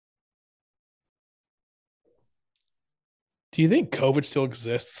Do you think COVID still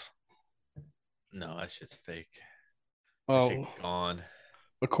exists? No, that shit's fake. That shit Well, gone.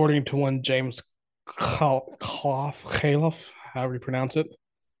 according to one James Khaloff, however you pronounce it,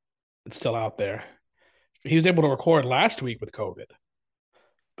 it's still out there. He was able to record last week with COVID,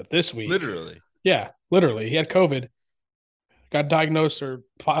 but this week, Literally. yeah, literally, he had COVID, got diagnosed or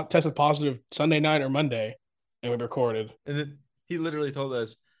tested positive Sunday night or Monday, and we recorded. And then he literally told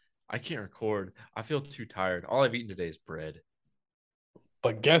us, I can't record. I feel too tired. All I've eaten today is bread.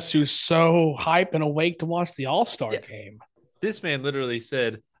 But guess who's so hype and awake to watch the All Star Yeah. game? This man literally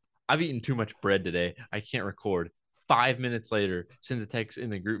said, I've eaten too much bread today. I can't record. 5 minutes later, sends a text in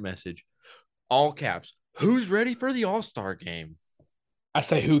the group message, all caps. Who's ready for the All-Star game? I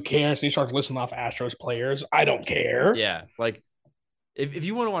say, who cares? And he starts listing off Astros players. I don't care. Yeah. Like, if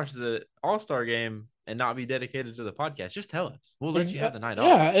you want to watch the All-Star game and not be dedicated to the podcast, just tell us. We'll let you have the night off.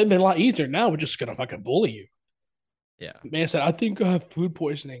 Yeah, it'd been a lot easier. Now we're just gonna fucking bully you. Yeah. Man said, I think I have food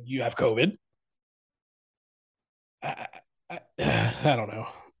poisoning. You have COVID. I don't know.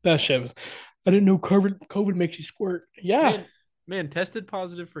 That shit was. I didn't know COVID makes you squirt. Yeah, Man, tested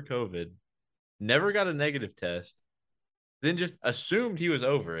positive for COVID, never got a negative test, then just assumed he was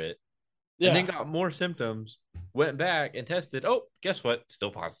over it, and then yeah, got more symptoms, went back and tested. Oh, guess what? Still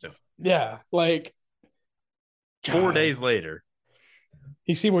positive. yeah. Like, 4 days later.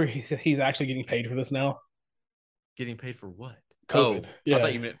 You see where he's actually getting paid for this now? Getting paid for what? COVID. Oh, I Yeah.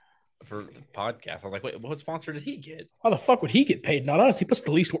 thought you meant for the podcast. I was like, wait, what sponsor did he get? How the fuck would he get paid? Not us. He puts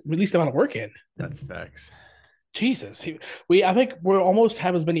the least amount of work in. That's facts. Jesus. I think we'll almost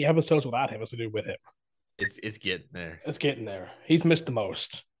have as many episodes without him as we do with him. It's getting there. It's getting there. He's missed the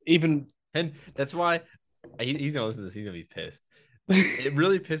most. Even And that's why he's gonna listen to this. He's gonna be pissed. It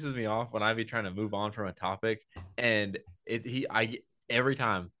really pisses me off when I be trying to move on from a topic, and every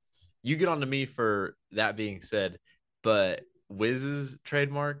time you get on to me for that being said, but Wiz's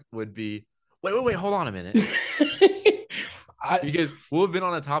trademark would be wait, hold on a minute. Because we'll have been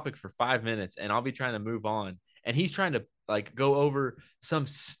on a topic for 5 minutes and I'll be trying to move on, and he's trying to like go over some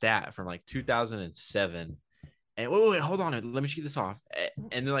stat from like 2007. And wait, hold on, let me get this off.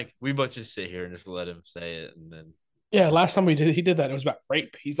 And then like we both just sit here and just let him say it, and then yeah, last time he did that, it was about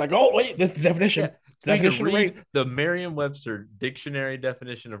rape. He's like, oh wait, this is the definition. yeah, The definition of rape. the Merriam-Webster dictionary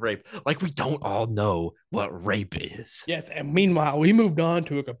definition of rape. Like we don't all know what rape is. Yes, and meanwhile, we moved on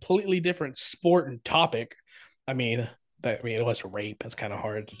to a completely different sport and topic. I mean, it was rape. It's kind of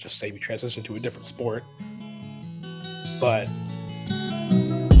hard to just say we transition to a different sport. But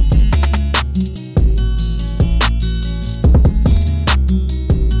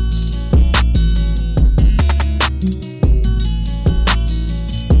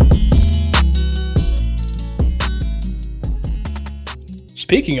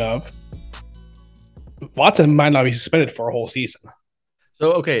speaking of, Watson might not be suspended for a whole season.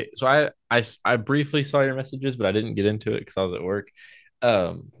 So okay, so I briefly saw your messages, but I didn't get into it because I was at work.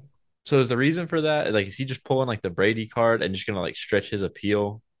 Um, so is the reason for that like is he just pulling like the Brady card and just gonna like stretch his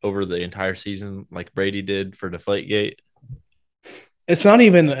appeal over the entire season like Brady did for Deflategate? It's not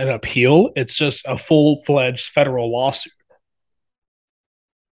even an appeal, it's just a full-fledged federal lawsuit.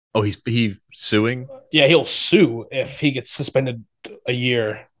 Oh, he suing? Yeah, he'll sue if he gets suspended a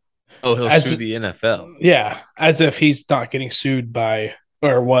year. Oh, he'll sue the NFL. Yeah, as if he's not getting sued by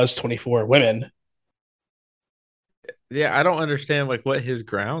or was 24 women. Yeah, I don't understand like what his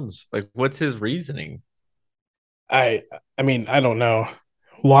grounds like. What's his reasoning? I I mean, I don't know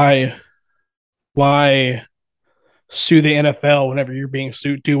why sue the NFL whenever you're being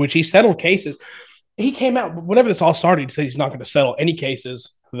sued to, which he settled cases. He came out whenever this all started, he said he's not going to settle any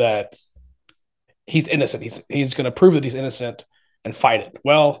cases that he's innocent. He's going to prove that he's innocent and fight it.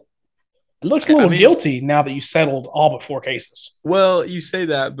 Well, it looks a little guilty now that you settled all but 4 cases. Well, you say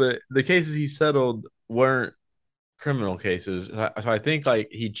that, but the cases he settled weren't criminal cases. So I think like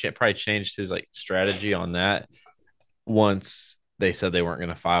he probably changed his like strategy on that once they said they weren't going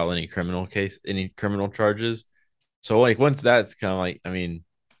to file any criminal charges. So like once that's kind of like, I mean,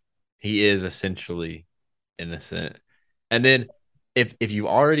 he is essentially innocent. And then if you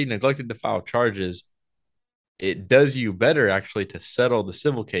already neglected to file charges, it does you better actually to settle the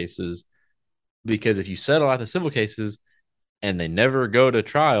civil cases, because if you settle out the civil cases and they never go to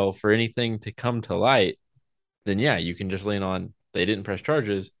trial for anything to come to light, then yeah, you can just lean on they didn't press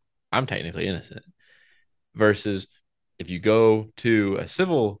charges. I'm technically innocent. Versus if you go to a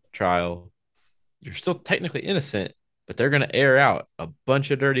civil trial, you're still technically innocent, but they're going to air out a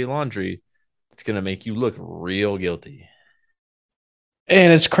bunch of dirty laundry. It's going to make you look real guilty.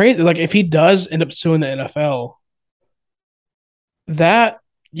 And it's crazy. Like, if he does end up suing the NFL, that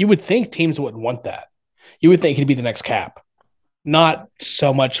you would think teams wouldn't want that. You would think he'd be the next Cap. not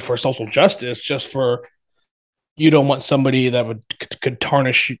so much for social justice, just for you don't want somebody that could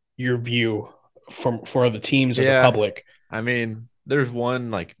tarnish your view from for the teams or the Yeah, public. I mean, there's one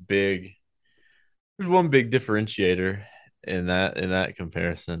big differentiator in that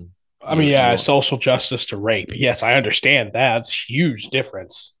comparison. I mean, You yeah, won't social justice to rape. Yes, I understand that. It's a huge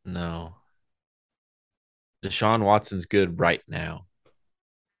difference. know. Deshaun Watson's good right now.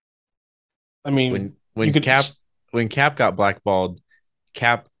 I mean, When you when could. Cap when Cap got blackballed,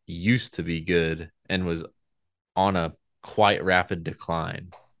 Cap used to be good and was on a quite rapid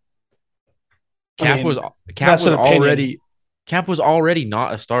decline. I Cap was mean, Cap that's was an opinion. already Cap was already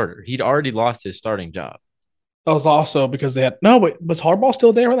not a starter. He'd already lost his starting job. That was also because they had no. But was Harbaugh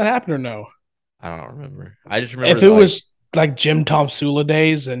still there when that happened or no? I don't remember. I just remember If it that like was like Jim Tom Sula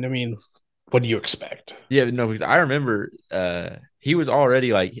days, and I mean, what do you expect? yeah, no, because I remember he was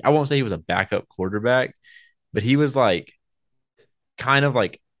already like I won't say he was a backup quarterback, but he was like kind of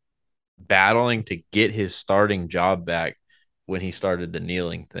like battling to get his starting job back when he started the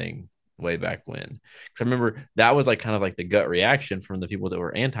kneeling thing way back when. Because I remember that was like kind of like the gut reaction from the people that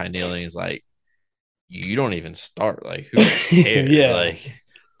were anti-kneeling is like, you don't even start. Like, who cares? Yeah, Like,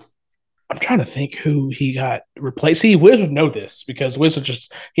 I'm trying to think who he got replaced. See, Wiz would know this because Wiz would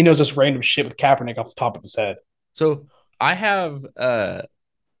just he knows this random shit with Kaepernick off the top of his head. so I have I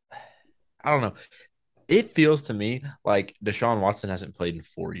don't know. It feels to me like Deshaun Watson hasn't played in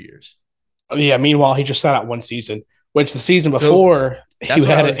 4 years. Yeah. Meanwhile, he just sat out one season, which the season So before he that's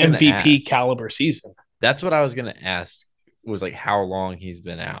what I had an was gonna MVP ask. caliber season. That's what I was gonna ask was like how long he's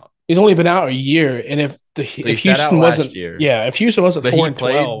been out. He's only been out a year, and So he if sat out Houston last wasn't year, yeah, if Houston wasn't but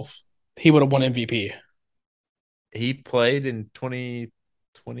 4-12, he would have won he MVP. he played in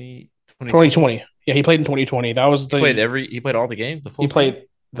 2020 2020. 2020. Yeah, he played in 2020. That was He played all the games, the he full season. played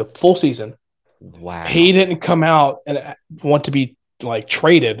the full season. He Wow. didn't come out and want to be like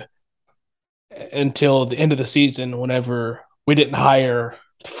traded until the end of the season. Whenever we didn't hire,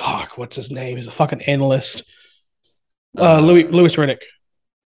 fuck, what's his name? He's a fucking analyst. Uh Louis Riddick.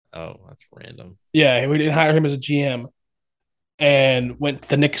 oh, that's random. Yeah, we didn't hire him as a GM and went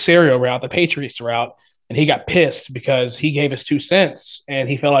the Nick Casario route, the Patriots route, and he got pissed because he gave us 2 cents and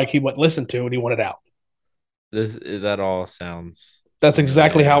he felt like he wasn't listened to and he wanted out. This that all sounds That's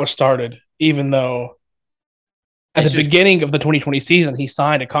exactly how familiar. it started. Even though at the It's just beginning of the 2020 season, he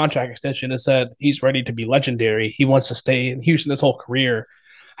signed a contract extension and said he's ready to be legendary. He wants to stay in Houston his whole career.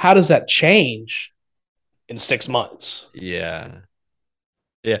 How does that change in 6 months? yeah.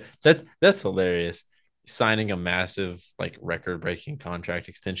 Yeah, that's hilarious. Signing a massive like record-breaking contract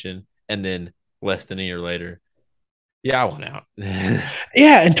extension and then less than a year later, yeah, I want out.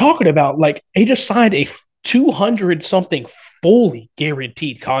 Yeah, and talking about like he just signed a 200 something fully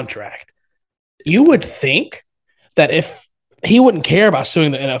guaranteed contract. You would think that if he wouldn't care about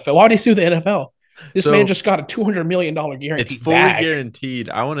suing the NFL, why would he sue the NFL? This man So just got a $200 million it's guaranteed fully bag. guaranteed.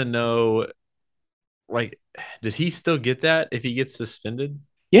 I want to know, like, does he still get that if he gets suspended?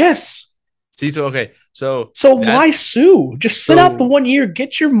 Yes. See, so okay, so So why that's sue? Just sit out the so 1 year,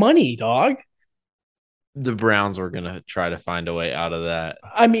 get your money, dog. the Browns were gonna try to find a way out of that.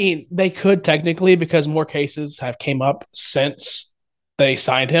 I mean, they could technically because more cases have came up since they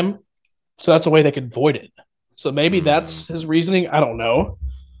signed him. So that's a way they could void it. So maybe Hmm. that's his reasoning. I don't know.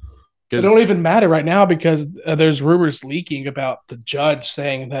 It Because don't even matter right now because there's rumors leaking about the judge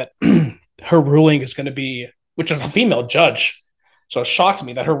saying that her ruling is going to be, which is a female judge. So it shocks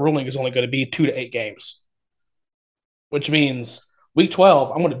me that her ruling is only going to be 2 to 8 games, which means week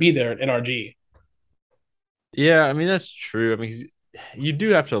 12, I'm going to be there at NRG. yeah, I mean that's true. I mean, 'cause you do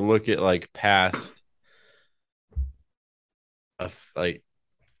have to look at like past of like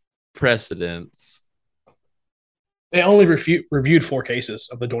precedents. They only reviewed 4 cases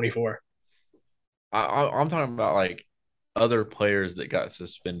of the 24. I'm talking about like other players that got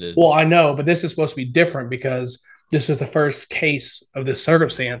suspended. Well, I know, but this is supposed to be different because this is the first case of this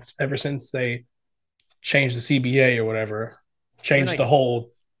circumstance ever since they changed the CBA or whatever, I mean, changed the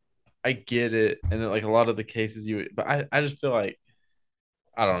whole. I get it, and then, like a lot of the cases but I just feel like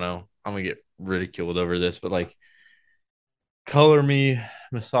I don't know. I'm gonna get ridiculed over this, but like color me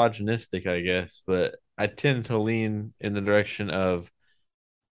misogynistic, I guess, but I tend to lean in the direction of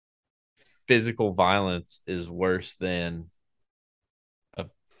physical violence is worse than a,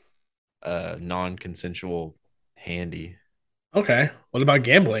 a non-consensual handy. Okay, what about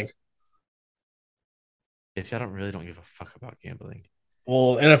gambling? It's I don't really don't give a fuck about gambling.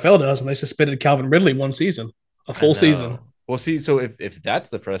 Well, NFL does, and they suspended Calvin Ridley one season, a I full season. know. Well, see, so if that's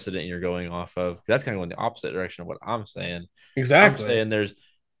the precedent you're going off of, that's kind of going the opposite direction of what I'm saying. I'm Exactly. saying there's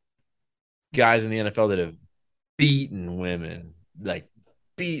guys in the NFL that have beaten women like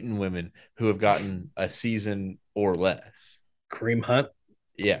beaten women who have gotten a season or less. Kareem Hunt.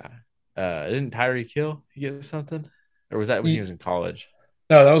 Yeah. Didn't Tyreek Hill get something? Or was that when he was in college?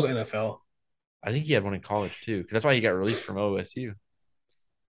 No, that was NFL. I think he had one in college too, because that's why he got released from OSU.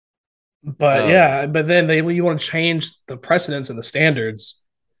 But Um, yeah, but then you want to change the precedents and the standards,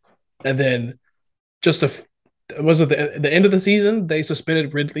 and then just was it the end of the season they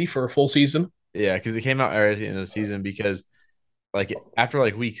suspended Ridley for a full season? yeah, because it came out right at the end of the season because like after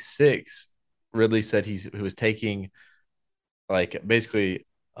like week 6, Ridley said he was taking like basically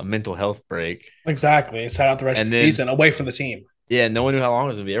a mental health break. Exactly, and sat out the rest of And the then season away from the team. yeah, no one knew how long it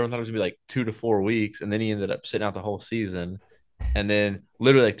was gonna be. Everyone thought it was gonna be like 2 to 4 weeks, and then he ended up sitting out the whole season. And then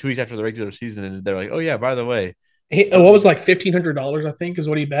literally like 2 weeks after the regular season, and they're like, "Oh yeah, by the way, What was like $1,500? I think is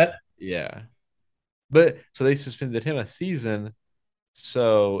what he bet. yeah." But so they suspended him a season.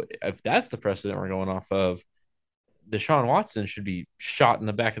 So if that's the precedent we're going off of, Deshaun Watson should be shot in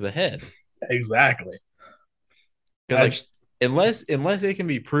the back of the head. Exactly. Because I like just, unless it can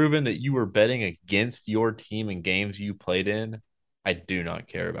be proven that you were betting against your team in games you played in, I do not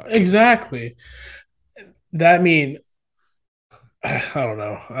care about you. exactly. That mean I don't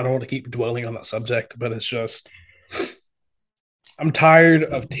know. I don't want to keep dwelling on that subject, but it's just I'm tired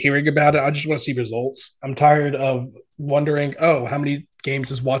of hearing about it. I just want to see results. I'm tired of wondering, oh, how many games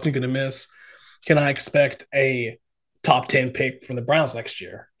is Watson going to miss? Can I expect a top 10 pick from the Browns next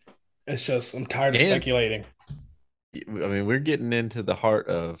year? It's just, I'm tired of And speculating. I mean, we're getting into the heart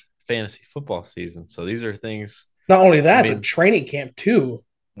of fantasy football season. So these are things, Not only I that, but mean, training camp too.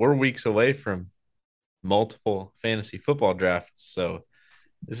 we're weeks away from multiple fantasy football drafts. So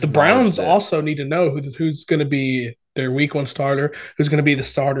this The is knowledge Browns that, also need to know who's going to be their week one starter, who's going to be the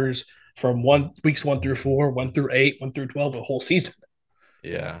starters from weeks 1 through 4, 1 through 8, 1 through 12, the whole season.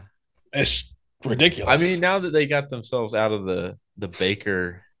 yeah. It's I mean, ridiculous. now that they got themselves out of the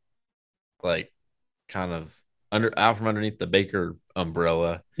Baker, like kind of under out from underneath the Baker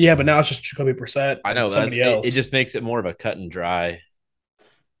umbrella, Yeah, but now it's just Jacoby Brissett I and know that somebody it else. just makes it more of a cut and dry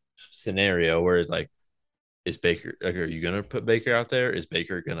scenario. Whereas like, is Baker like, are you gonna put Baker out there? Is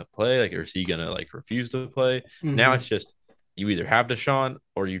Baker gonna play? Like, or is he gonna like refuse to play? Now Mm-hmm. it's just you either have Deshaun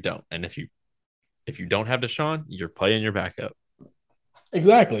or you don't. And if you don't have Deshaun, you're playing your backup.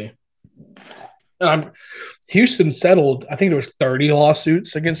 Exactly. Houston settled. I think there was 30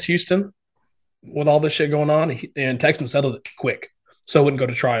 lawsuits against Houston with all this shit going on, and Texans settled it quick, so it wouldn't go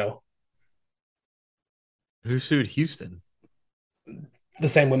to trial. Who sued Houston? The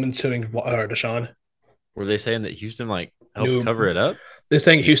same women suing Deshaun Were they saying that Houston like helped knew cover it up? this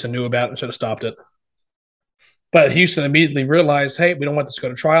thing Houston knew about and should have stopped it. But Houston immediately realized, hey, we don't want this to go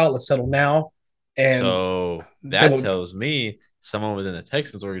to trial. Let's settle now. And So they that will, tells me someone within the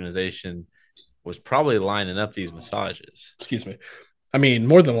Texans organization was probably lining up these massages. excuse me. I mean,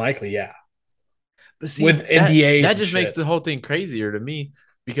 more than likely, yeah. But see, With that NDAs and just makes shit. the whole thing crazier to me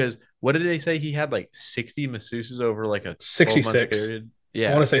because what did they say? He had like 60 masseuses over like a 12-month 66. period.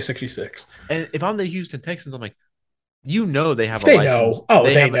 I want Yeah. to say 66. And if I'm the Houston Texans, I'm like, you know, they have a They license. know. Oh,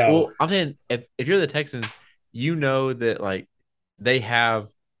 They they have, know. well, I'm saying if you're the Texans, you know that like they have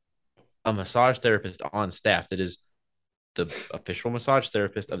a massage therapist on staff that is the official massage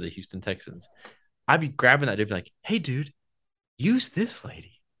therapist of the Houston Texans. I'd be grabbing that dude, be like, hey, dude, use this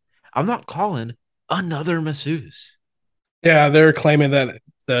lady. I'm not calling another masseuse. Yeah, they're claiming that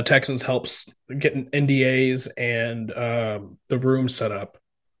the Texans helps getting NDAs and the room set up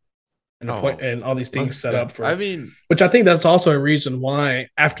and Oh, and all these things set up I for, mean, which I think that's also a reason why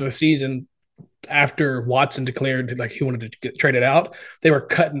after the season, after Watson declared like he wanted to get traded out, they were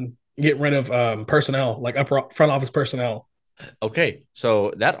get rid of personnel, like upper front office personnel. okay.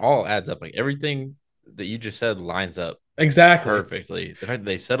 So that all adds up. Like everything that you just said lines up Exactly. perfectly. The fact that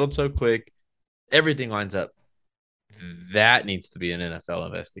they settled so quick, everything lines up. That needs to be an NFL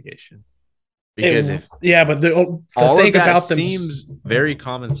investigation because if Yeah, but the all of thing that about them, seems very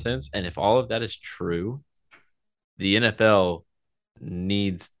common sense, and if all of that is true, the NFL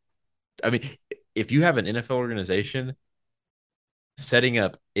needs. I mean, if you have an NFL organization setting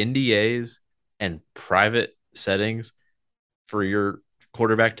up NDAs and private settings for your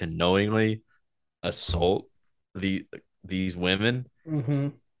quarterback to knowingly assault the these women,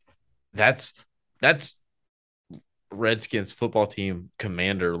 mhm. that's that's Redskins football team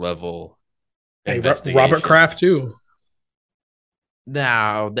commander level Hey, Robert investigation. Kraft too.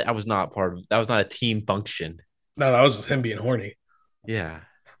 No, that was not part of that was not a team function. No, that was just him being horny. Yeah.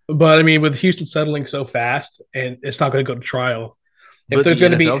 But I mean, with Houston settling so fast, and it's not going to go to trial. If But there's the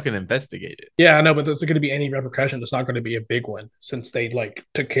going to NFL be, can investigate it. yeah, I know, but there's going to be any repercussion. It's not going to be a big one since they like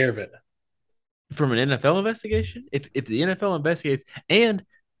took care of it. from an NFL investigation. If the NFL investigates and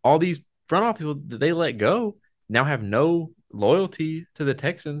all these front office people that they let go now have no loyalty to the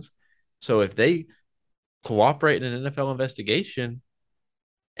Texans, so if they cooperate in an NFL investigation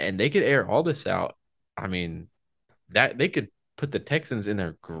and they could air all this out, I mean that they could put the Texans in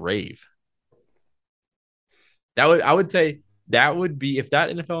their grave. That would I would say that would be if that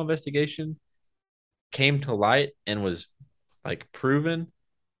NFL investigation came to light and was like proven,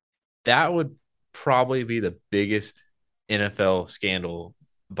 that would probably be the biggest NFL scandal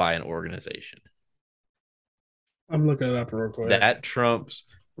by an organization. I'm looking it up real quick. That trumps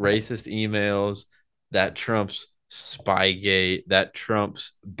racist emails, that trumps Spygate, that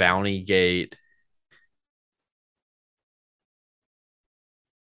trumps Bountygate.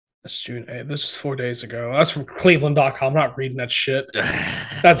 It's June 8th. This is 4 days ago. That's from Cleveland.com. I'm not reading that shit.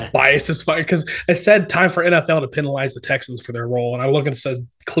 That's biased as fuck because it said time for NFL to penalize the Texans for their role. And I look and it says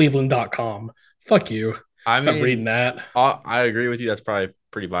Cleveland.com. Fuck you. I I'm not mean, reading that. I agree with you. That's probably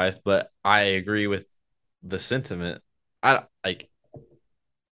pretty biased, but I agree with the sentiment. I like.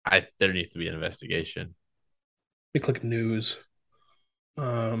 There needs to be an investigation. We click news.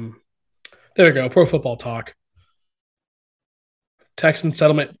 There we go. Pro Football Talk. Texan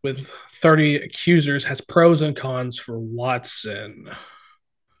settlement with 30 accusers has pros and cons for Watson.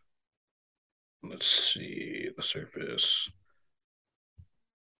 Let's see the surface.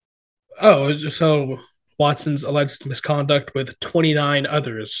 Oh, so Watson's alleged misconduct with 29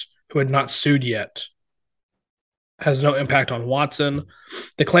 others who had not sued yet has no impact on Watson.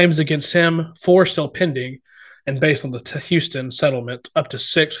 The claims against him, 4 still pending, and based on the Houston settlement, up to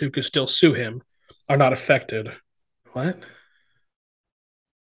 6 who could still sue him are not affected. What?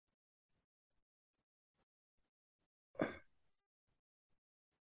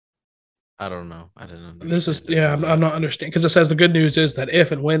 I don't know. I didn't understand. This is I'm not understanding because it says the good news is that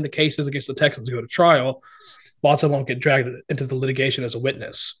if and when the cases against the Texans go to trial, Watson won't get dragged into the litigation as a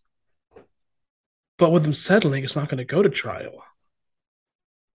witness. But with them settling, it's not going to go to trial.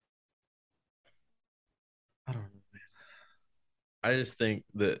 I don't know. I just think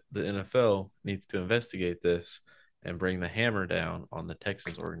that the NFL needs to investigate this and bring the hammer down on the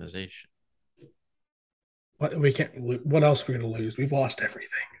Texans organization. We can't. What else are we going to lose? We've lost everything.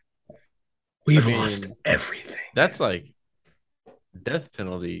 We've lost everything. That's like death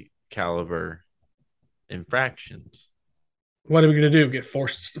penalty caliber infractions. What are we going to do? Get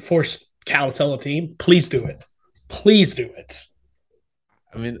forced Cal to tell a team? Please do it. Please do it.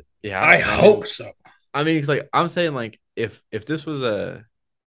 I mean, yeah. I hope so. I mean, it's like I'm saying, like if this was a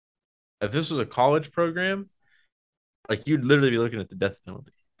college program, like you'd literally be looking at the death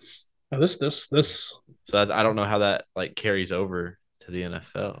penalty. Now this. So I don't know how that like carries over to the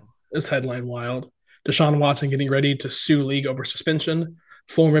NFL. This headline wild. Deshaun Watson getting ready to sue league over suspension.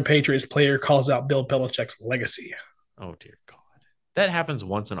 Former Patriots player calls out Bill Belichick's legacy. Oh dear God, that happens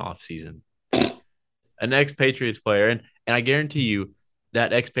once an off season. An ex-Patriots player, and I guarantee you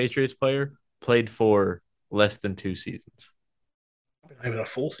that ex-Patriots player played for less than 2 seasons. Not even a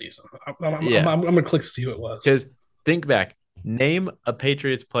full season. I'm going to click to see who it was. Because think back, name a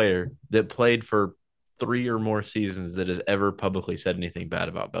Patriots player that played for 3 or more seasons that has ever publicly said anything bad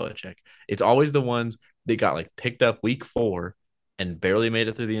about Belichick. It's always the ones that got like picked up week 4 and barely made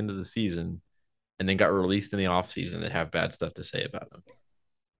it through the end of the season and then got released in the offseason that have bad stuff to say about them.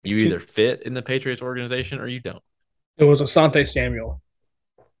 You either fit in the Patriots organization or you don't. It was Asante Samuel.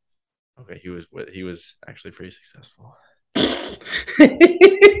 Okay, he was actually pretty successful.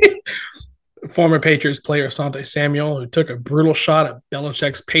 Former Patriots player Asante Samuel, who took a brutal shot at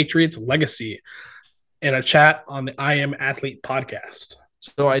Belichick's Patriots legacy in a chat on the I Am Athlete podcast.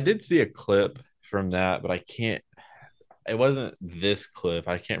 So I did see a clip from that, but I can't. It wasn't this clip.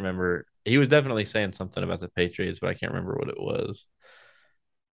 I can't remember. He was definitely saying something about the Patriots, but I can't remember what it was.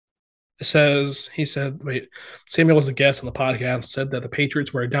 It says, Samuel was a guest on the podcast, said that the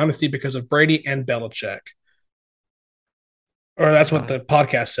Patriots were a dynasty because of Brady and Belichick. Or that's what the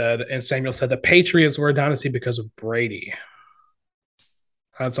podcast said. And Samuel said the Patriots were a dynasty because of Brady.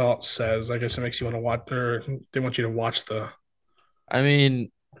 That's all it says. I guess it makes you want to watch, or they want you to watch the. I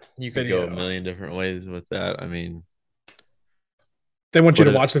mean, you could video. go a million different ways with that. I mean, they want you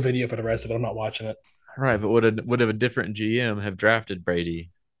to watch the video for the rest of it. I'm not watching it. Right, but would a different GM have drafted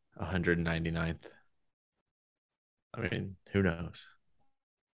Brady 199th? I mean, who knows?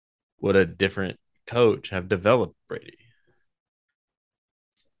 Would a different coach have developed Brady?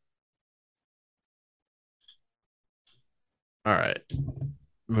 All right.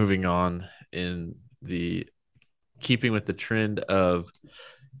 Moving on in the keeping with the trend of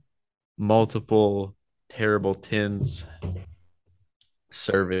multiple terrible tens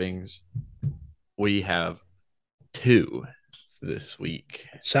servings we have two this week.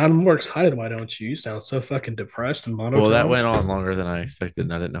 Sound more excited, why don't you? You sound so fucking depressed and Well, that monotone. went on longer than I expected,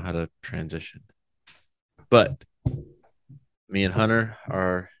 and I didn't know how to transition. But me and Hunter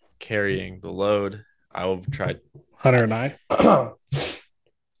are carrying the load. I will try. Hunter and I. You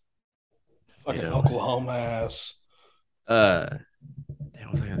Fucking know, Oklahoma ass. uh,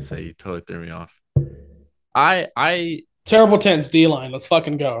 what was I gonna say? You totally threw me off. I Terrible tens D line. Let's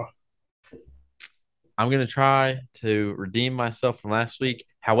fucking go. I'm gonna try to redeem myself from last week.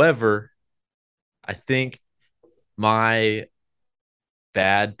 However, I think my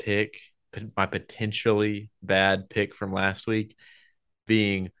bad pick, my potentially bad pick from last week,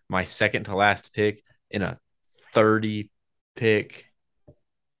 being my second to last pick in a 30 pick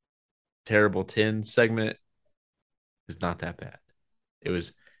terrible 10 segment, is not that bad. It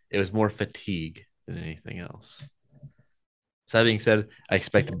was more fatigue than anything else. So that being said, I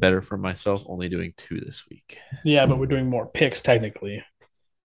expected better from myself, only doing two this week. Yeah, but we're doing more picks technically.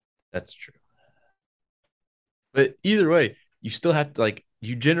 That's true. But either way, you still have to like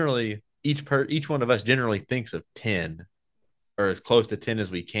you generally each one of us generally thinks of 10 or as close to 10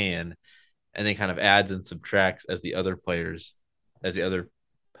 as we can, and then kind of adds and subtracts as the other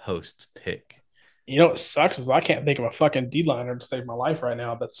hosts pick. You know what sucks is I can't think of a fucking D liner to save my life right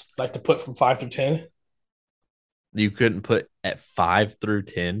now that's like to put from 5 through 10. You couldn't put at 5 through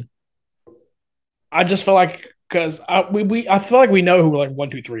 10. I just feel like because I feel like we know who like 1,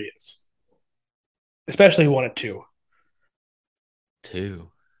 2, 3 is, especially 1 and 2.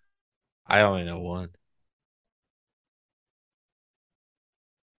 Two. I only know one.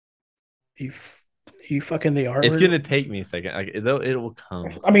 You, you fucking the R It's word. gonna take me a second. Like it will come.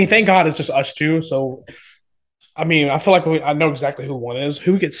 I mean, thank God it's just us two. So I mean, I feel like I know exactly who one is.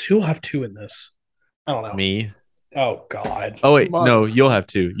 Who'll have two in this? I don't know. Me. Oh God. Oh wait, no, you'll have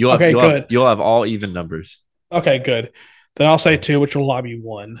two. You'll have Okay, you'll have good. you'll have all even numbers. Okay, good. Then I'll say two, which will lobby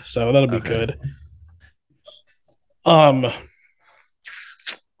one. So that'll be Okay. good. Um,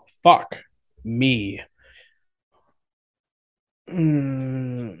 fuck me.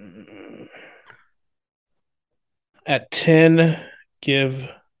 Mm, at 10, give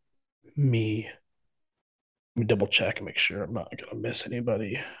me. Let me double check and make sure I'm not gonna miss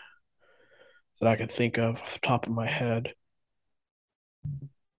anybody that I can think of off the top of my head.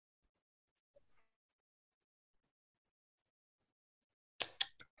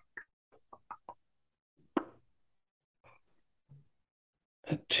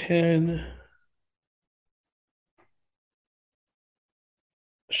 At 10.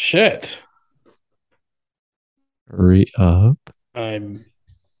 Shit. Hurry up. I'm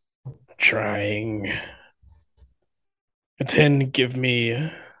trying. At 10, give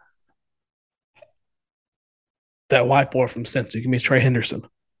me that white boy from Cincy. Give me Trey Henderson.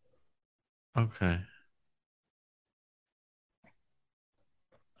 Okay.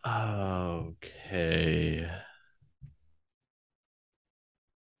 Okay.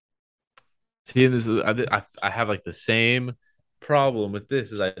 See, this I have like the same problem with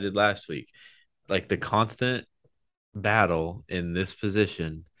this as I did last week. Like the constant battle in this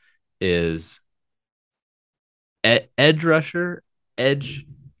position is edge rusher, edge.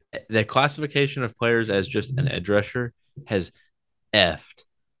 The classification of players as just an edge rusher has effed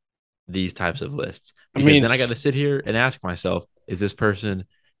these types of lists I because mean, then I got to sit here and ask myself, is this person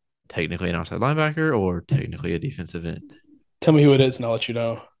technically an outside linebacker or technically a defensive end? tell me who it is and I'll let you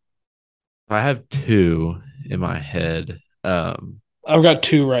know. I have two in my head. I've got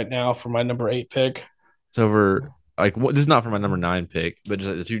two right now for my number 8 pick. It's over like this is not for my number 9 pick, but just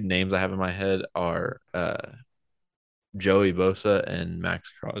like the two names I have in my head are Joey Bosa and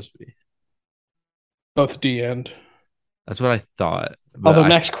Max Crosby. Both D end. That's what I thought. But Although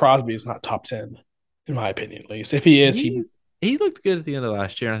Max Crosby is not top 10, in my opinion, at least. If he is, he looked good at the end of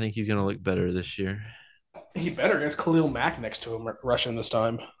last year. I think he's going to look better this year. he better get Khalil Mack next to him rushing this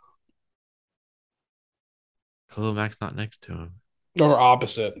time. Khalil Mack's not next to him. Or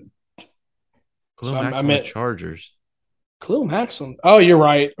opposite. Khalil Mack's on the Chargers. Khalil Mack's on. Oh, you're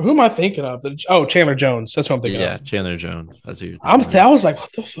right. Who am I thinking of? Chandler Jones. That's what I'm thinking of. Yeah, Chandler Jones. That's who you're I thinking of. was like,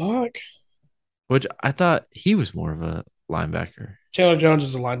 what the fuck? Which I thought he was more of a linebacker. Chandler Jones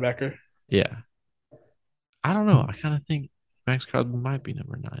is a linebacker. Yeah. I don't know. I kind of think Max Crosby might be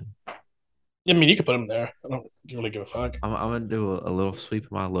number 9. I mean, you could put him there. I don't really give a fuck. I'm going to do a little sweep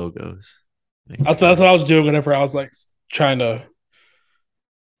of my logos. That's what I was doing whenever I was like trying to.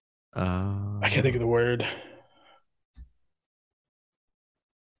 I can't think of the word.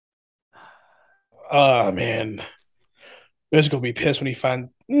 Oh, man. He's going to be pissed when he finds.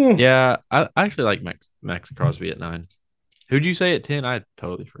 Yeah, I actually like Max Crosby at 9. Who'd you say at 10? I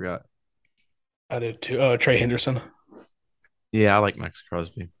totally forgot. I did too. Trey Henderson. Yeah, I like Max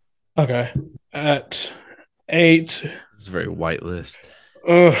Crosby. Okay. At 8. It's a very white list.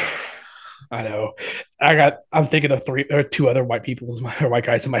 Ugh, I know. I'm thinking of three or two other white people or white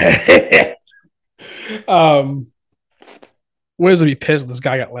guys in my head. um, Wiz would be pissed if this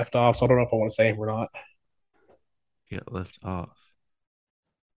guy got left off, so I don't know if I want to say him or not. Get left off.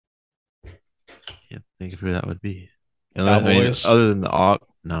 Can't think of who that would be. Unless, I mean, Cowboys. other than the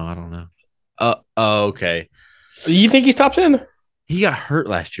no, I don't know. Okay. You think he's top 10? He got hurt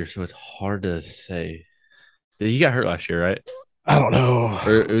last year, so it's hard to say. He got hurt last year, right? I don't know.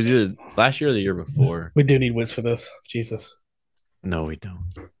 Or it was either last year or the year before. We do need Wiz for this. Jesus. No, we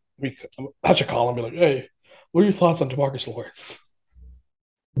don't. I should call him and be like, hey, what are your thoughts on DeMarcus Lawrence?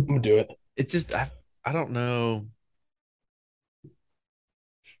 I'm going to do it. It's just, I don't know.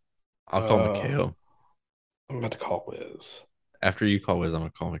 I'll call Mikhail. I'm about to call Wiz. After you call Wiz, I'm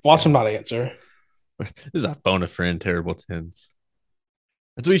going to call Mikhail. Watch him not answer. This is a phone a friend, terrible tens.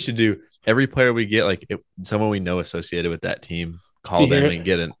 That's what we should do. Every player we get, like someone we know associated with that team, call them and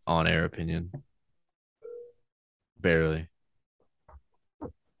get an on-air opinion. Barely.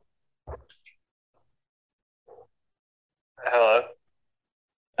 Hello.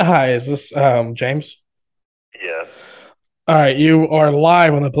 Hi, is this James? Yes. All right, you are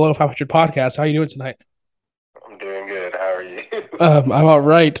live on the Below 500 podcast. How are you doing tonight? I'm doing good. How are you? I'm all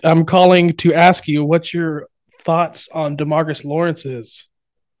right. I'm calling to ask you what's your thoughts on DeMarcus Lawrence is.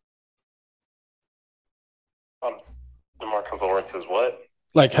 DeMarcus Lawrence is what?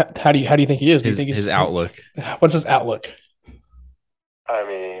 Like, how do you think he is? Do you think his outlook? What's his outlook? I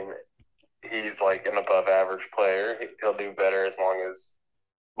mean, he's like an above average player. He'll do better as long as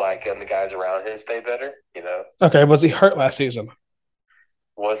Mike and the guys around him stay better, you know? Okay, was he hurt last season?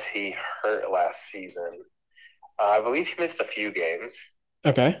 Was he hurt last season? I believe he missed a few games.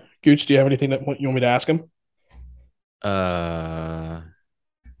 Okay. Gooch, do you have anything that you want me to ask him?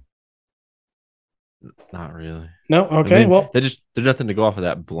 Not really. No? Okay, I mean, well. There's nothing to go off of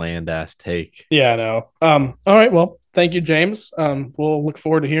that bland ass take. Yeah, I know. All right, well, thank you, James. We'll look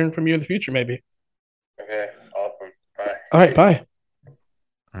forward to hearing from you in the future, maybe. Okay, awesome. Bye. All right, bye.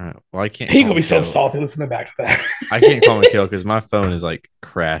 All right. Well, I can't. He gonna be so salty listening back to that. I can't call Mikhail because my phone is like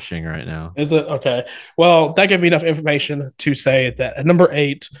crashing right now. Is it okay? Well, that gave me enough information to say that at number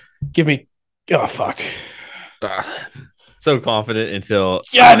 8, give me. Oh fuck. So confident until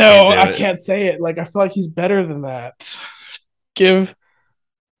I know I can't say it. Like I feel like he's better than that.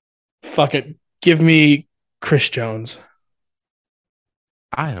 Fuck it. Give me Chris Jones.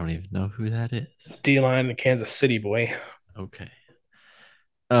 I don't even know who that is. D-line, Kansas City boy. Okay.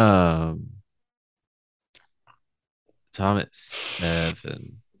 Tom at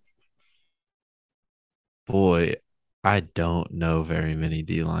 7. Boy, I don't know very many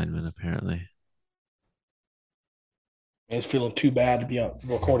D linemen apparently. He's feeling too bad to be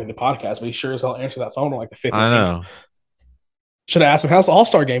recording the podcast, but he sure as hell answered that phone on like the 5th. I know. Should have asked him, how's the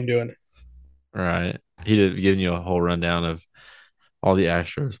All-Star game doing? Right. He'd have given you a whole rundown of all the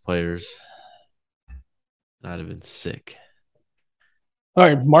Astros players. I'd have been sick. All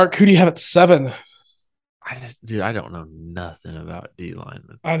right, Mark, who do you have at 7? I don't know nothing about D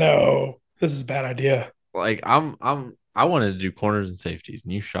linemen. I know. This is a bad idea. Like I wanted to do corners and safeties,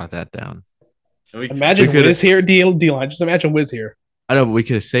 and you shot that down. Imagine Wiz here, D-line. Just imagine Wiz here. I know, but we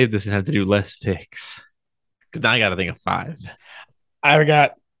could have saved this and had to do less picks. Because now I got to think of 5. I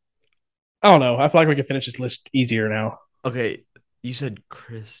don't know. I feel like we can finish this list easier now. Okay, you said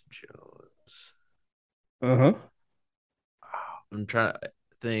Chris Jones. Uh-huh. I'm trying to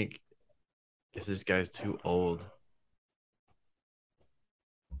think if this guy's too old.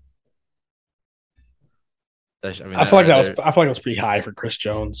 I feel like it was pretty high for Chris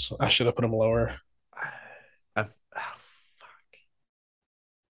Jones. I should have put him lower. Fuck.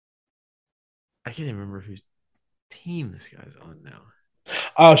 I can't even remember whose team this guy's on now.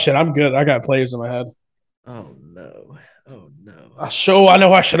 Oh shit, I'm good. I got plays in my head. Oh no. I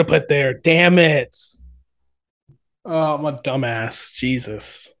know I should have put there. Damn it. Oh, I'm a dumbass.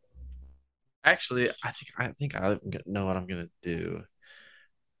 Jesus. Actually, I think I know what I'm gonna do.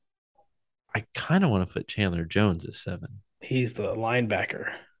 I kind of want to put Chandler Jones at 7. He's the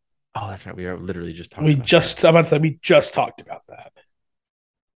linebacker. Oh, that's right. We are literally just talking. I'm about to say we just talked about that.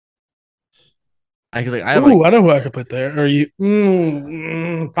 I know who I could put there. Are you?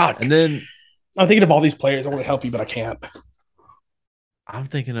 Fuck. And then I'm thinking of all these players. I want to help you, but I can't. I'm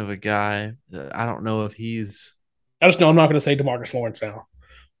thinking of a guy that I don't know if he's. I just know I'm not going to say DeMarcus Lawrence now.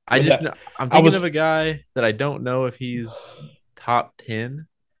 I'm thinking of a guy that I don't know if he's top 10,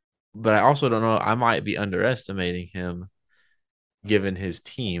 but I also don't know. I might be underestimating him given his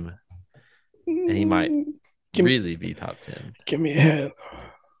team. And he might Give me- really be top 10. Give me a hint.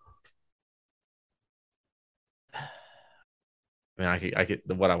 I mean, I could.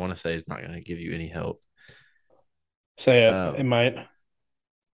 What I want to say is not going to give you any help. Say it. It might.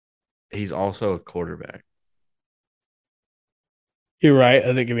 He's also a quarterback. You're right. I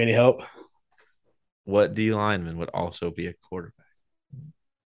didn't give you any help. What D lineman would also be a quarterback?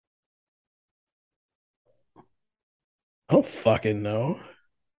 I don't fucking know.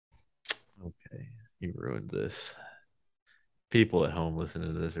 Okay, you ruined this. People at home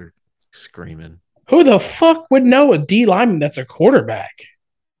listening to this are screaming. Who the fuck would know a D lineman that's a quarterback?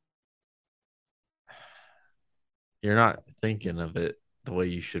 You're not thinking of it the way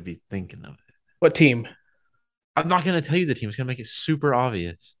you should be thinking of it. What team? I'm not going to tell you the team. It's going to make it super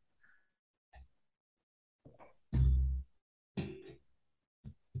obvious.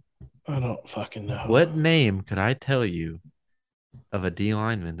 I don't fucking know. What name could I tell you of a D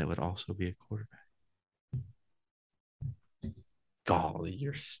lineman that would also be a quarterback? Golly,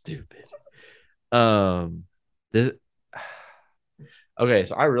 you're stupid. This. Okay,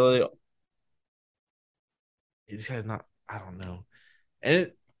 so I really. This guy's not. I don't know. And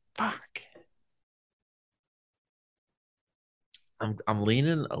it. Fuck. I'm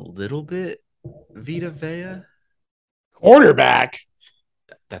leaning a little bit Vita Vea. Quarterback.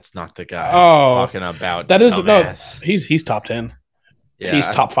 That's not the guy Oh, talking about. That is dumbass. no. He's top 10. Yeah, He's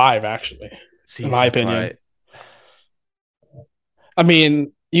top 5 actually. See, in my that's opinion. why- I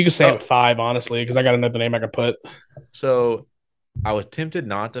mean, you could say Oh. it 5 honestly because I got another name I could put. So I was tempted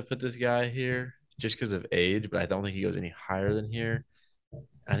not to put this guy here just because of age, but I don't think he goes any higher than here.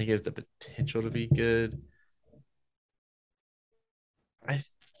 I think he has the potential to be good. I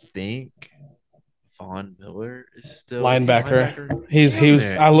think Von Miller is still Linebacker. He Damn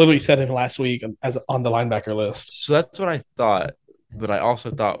was. it. I literally said him last week as on the linebacker list. So that's what I thought, but I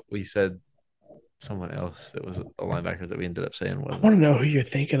also thought we said someone else that was a linebacker that we ended up saying I wasn't. want to know who you're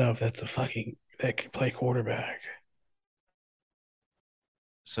thinking of. That can play quarterback.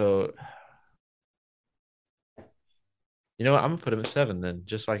 So, you know what? I'm gonna put him at 7 then,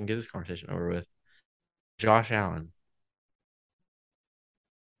 just so I can get this conversation over with. Josh Allen.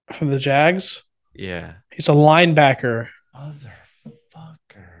 From the Jags. Yeah. He's a linebacker.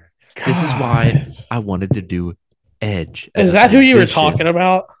 Motherfucker. This is why I wanted to do edge. as Is a that who you were position. talking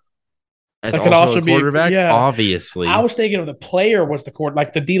about? As That could also also a be- quarterback? yeah. Obviously. I was thinking of the player was the quarter.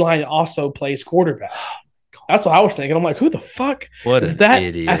 Like the D line also plays quarterback. That's what I was thinking. I'm like, who the fuck What is an that?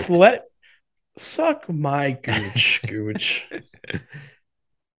 idiot. Athletic. Suck my gooch, gooch.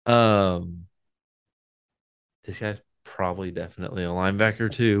 This guy's probably definitely a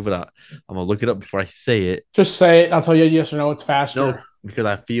linebacker too, but I'm gonna look it up before I say it. Just say it. I'll tell you yes or no. It's faster. No, because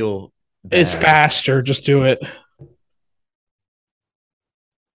I feel It's bad. faster. Just do it.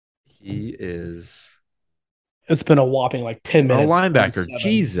 He is It's been a whopping like 10 a minutes. linebacker. 7.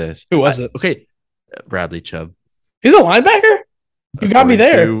 Jesus. Who was it? Okay. Bradley Chubb. He's a linebacker? You got me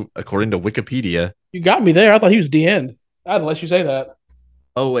there. According to Wikipedia. You got me there. I thought he was D end. I'd let you say that.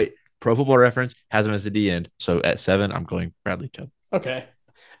 Oh, wait. Pro Football Reference has him as the D end. So at 7, I'm going Bradley Chubb. Okay.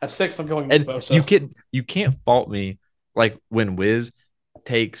 At 6, I'm going And Bosa. you can't fault me like when Wiz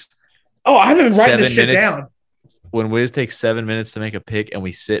takes Oh, I haven't been writing this 7 shit minutes. down. When Wiz takes 7 minutes to make a pick and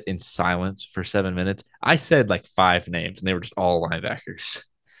we sit in silence for 7 minutes. I said like 5 names and they were just all linebackers.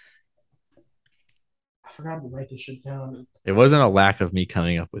 I forgot to write this shit down. It wasn't a lack of me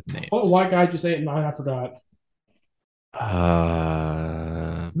coming up with names. What white guy did you say at 9? I forgot.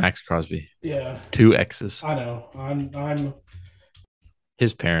 Max Crosby. Yeah, 2 X's. I know. I'm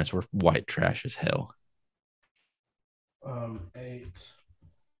His parents were white trash as hell. 8.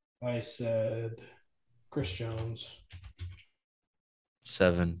 I said Chris Jones.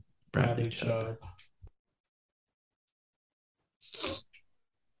 7, Bradley Bradley Chubb. Chubb.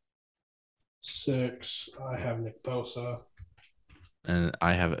 6. I have Nick Bosa. And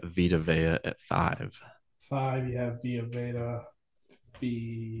I have Vita Vea at 5. 5. You have Vita Veda.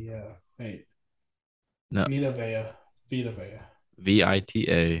 Wait. No. Vita Vea. Vita Vea.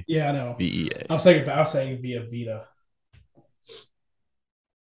 VITA Yeah, I know. VEA. I was saying via Vita.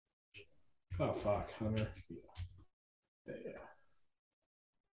 Oh fuck.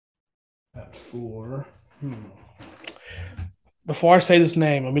 At 4. Before I say this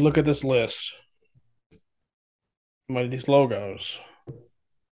name, let me look at this list. These logos.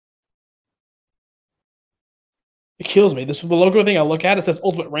 It kills me. This is the logo thing I look at. It says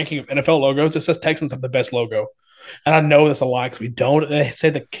ultimate ranking of NFL logos. It says Texans have the best logo. And I know that's a lie because we don't. They say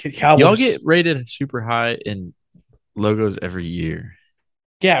the Cowboys. Y'all get rated super high in logos every year.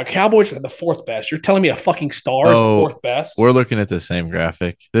 Yeah, Cowboys are the fourth best. You're telling me a fucking star is the Oh, fourth best? we're looking at the same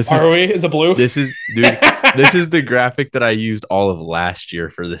graphic. Are we? Is it blue? Dude, this is the graphic that I used all of last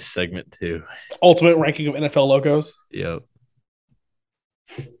year for this segment too. Ultimate ranking of NFL logos. Yep.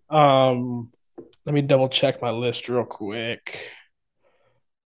 Let me double check my list real quick.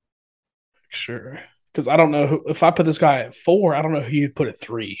 Sure. Because I don't know who, if I put this guy at 4, I don't know who you'd put at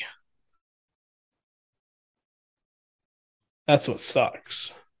 3. That's what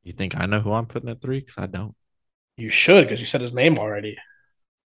sucks. You think I know who I'm putting at 3? Because I don't. You should, because you said his name already.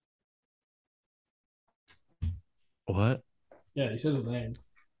 What? Yeah, he said his name.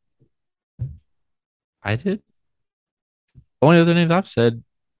 I did? Only other names I've said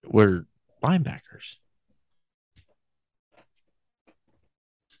were linebackers.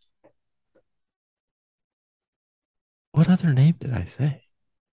 What other name did I say?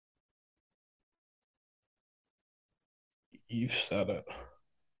 You've said it.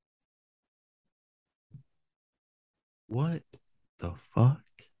 What the fuck?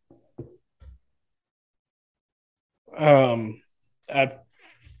 At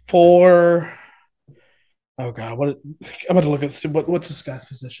 4. Oh god, what? I'm about to look at what's this guy's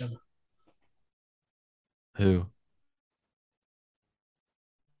position? Who?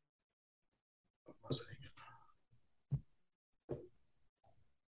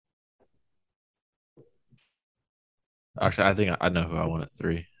 Actually, I think I know who I want at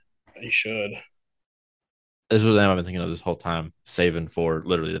 3. You should. This was the name I've been thinking of this whole time, saving for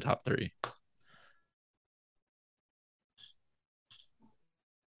literally the top 3.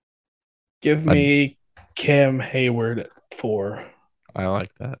 Give me Cam Hayward at 4. I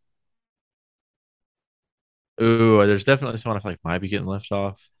like that. Ooh, there's definitely someone I feel like might be getting left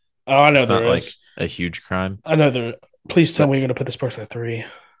off. Oh, I know It's not there like is. a huge crime. I know there. Please tell But me you're going to put this person at 3.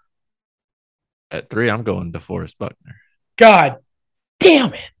 at 3, I'm going DeForest Buckner. God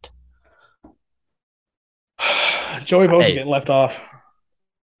damn it. Joey Bosa Hey. getting left off.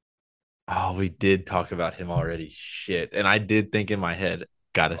 Oh, we did talk about him already. Shit. And I did think in my head,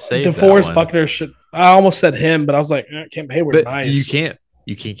 gotta save that DeForest one. Buckner should. I almost said him, but I was like, Cam Hayward, But nice.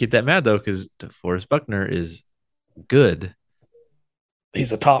 you can't get that mad though, because DeForest Buckner is good. He's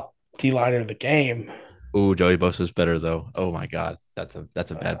the top D liner of the game. Ooh, Joey Bosa's better though. Oh my god, that's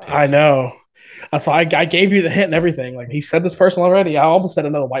a bad pick. I know. That's why I gave you the hint and everything. Like he said this person already. I almost said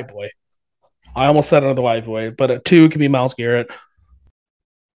another white boy. But at 2 it could be Myles Garrett.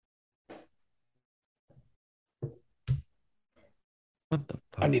 What the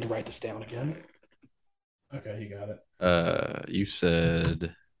fuck? I need to write this down again. Okay, you got it. You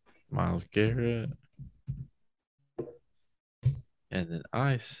said Myles Garrett, and then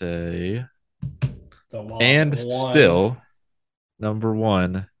I say, and still number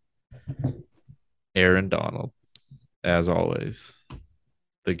 1, Aaron Donald, as always,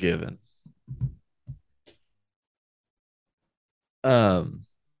 the given. In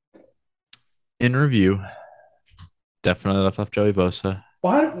review, definitely left off Joey Bosa.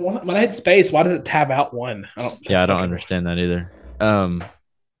 Why when I hit space, why does it tab out 1? I don't understand that either.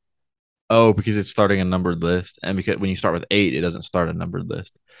 Oh, because it's starting a numbered list, and because when you start with 8, it doesn't start a numbered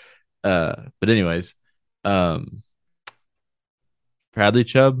list. But anyways, Bradley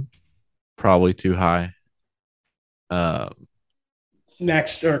Chubb, probably too high.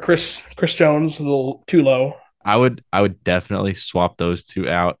 Next, or Chris Jones, a little too low. I would definitely swap those 2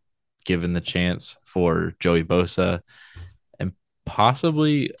 out, given the chance, for Joey Bosa and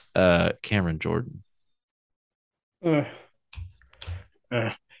possibly Cameron Jordan.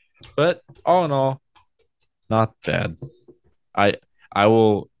 But all in all, not bad. I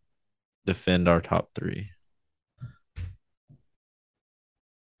will defend our top 3.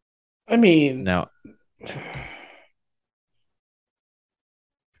 I mean, Now,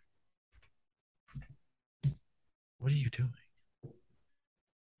 what are you doing?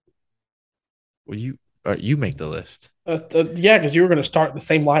 Will you make the list? yeah, because you were going to start the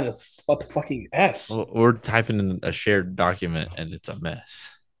same line as what the fucking S. Well, we're typing in a shared document and it's a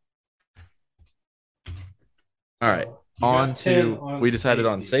mess. All right, on to we decided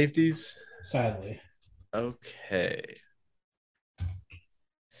on safeties. Sadly, okay.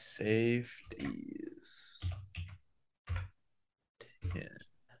 Safeties. Yeah.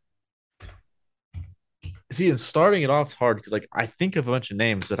 See, and starting it off is hard because like I think of a bunch of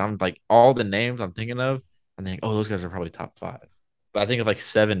names that I'm like all the names I'm thinking of, I'm thinking, oh, those guys are probably top 5. But I think of like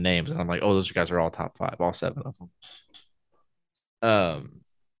 7 names and I'm like, oh, those guys are all top 5, all 7 of them.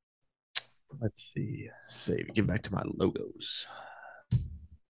 Let's see. Save. Get back to my logos.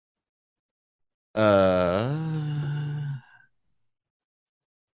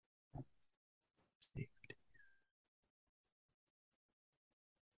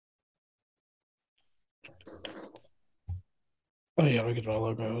 Oh yeah, look at my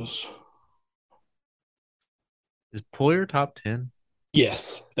logos. Is Poyer top 10?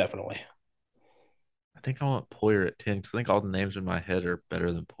 Yes, definitely. I think I want Poyer at 10 because I think all the names in my head are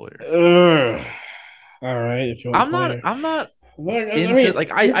better than Poyer. Ugh. All right, if you want I'm to not play. I'm not Look, I into mean, like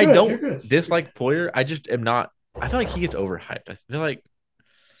you're I good. You're don't good. dislike Poyer. I just am not. I feel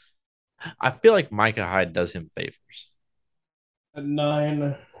like Micah Hyde does him favors. At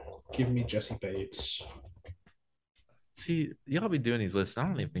 9, give me Jesse Bates. See, y'all be doing these lists. I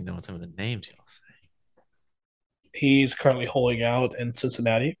don't even know what some of the names y'all say. He's currently holding out in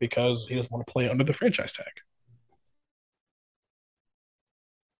Cincinnati because he doesn't want to play under the franchise tag.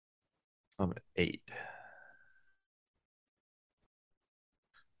 I'm at 8.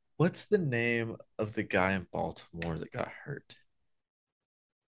 What's the name of the guy in Baltimore that got hurt?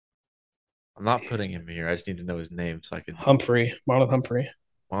 I'm not putting him here. I just need to know his name so I can Marlon Humphrey.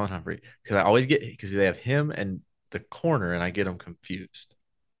 Marlon Humphrey. Because I always get because they have him and the corner, and I get them confused.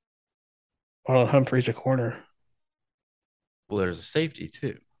 Marlon Humphrey's a corner. Well, there's a safety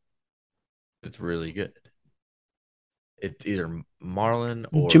too. It's really good. It's either Marlon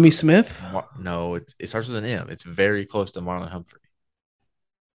or Jimmy Smith. No, it starts with an M. It's very close to Marlon Humphrey.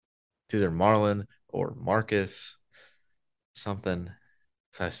 It's either Marlon or Marcus, something.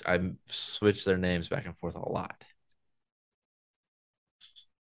 So I switch their names back and forth a lot.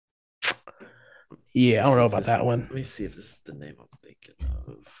 Yeah, I don't know about that one. Let me see if this is the name I'm thinking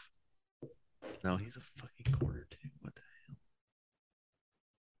of. No, he's a fucking corner too. What the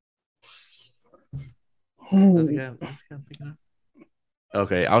hell? That's the guy I'm thinking of.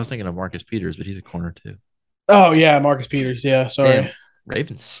 Okay, I was thinking of Marcus Peters, but he's a corner too. Oh yeah, Marcus Peters. Yeah, sorry. Damn,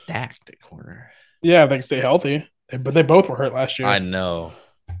 Ravens stacked at corner. Yeah, they can stay healthy, but they both were hurt last year. I know.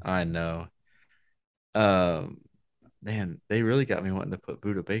 Man, they really got me wanting to put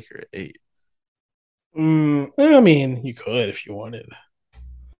Buda Baker at 8. I mean, you could if you wanted.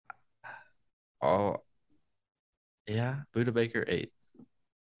 Oh, yeah, Buda Baker 8.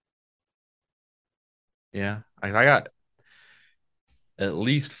 Yeah, I got at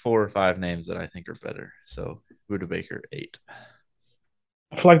least 4 or 5 names that I think are better. So Buda Baker 8.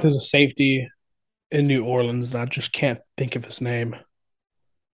 I feel like there's a safety in New Orleans, and I just can't think of his name.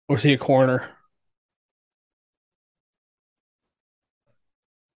 Or is he a corner?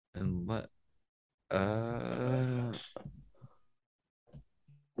 And what? Uh,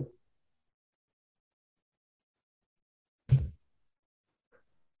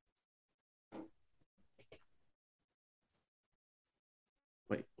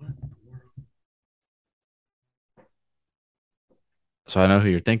 Wait, what? So I know who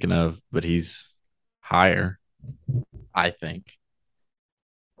you're thinking of, but he's higher, I think.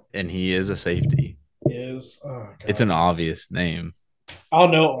 And he is a safety. Is It's an obvious name. I'll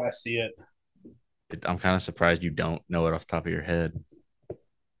know it when I see it. I'm kind of surprised you don't know it off the top of your head.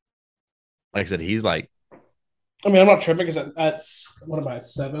 Like I said, he's like. I mean, I'm not tripping because that's what am I at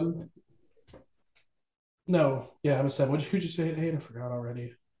 7? No, yeah, I'm at 7. Who'd you say at 8? I forgot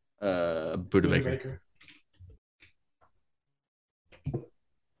already. Buda Baker.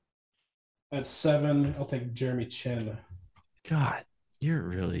 At 7, I'll take Jeremy Chin. God, you're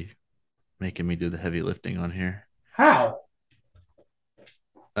really making me do the heavy lifting on here. How?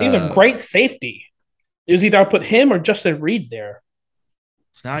 He's a great safety. It was either I put him or Justin Reed there.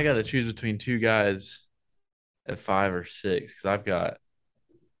 So now I got to choose between 2 guys at 5 or 6 because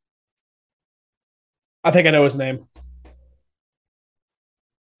I think I know his name.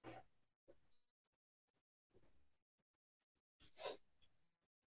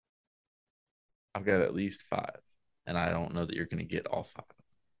 I've got at least 5, and I don't know that you're going to get all 5.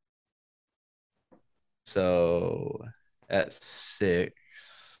 So at 6,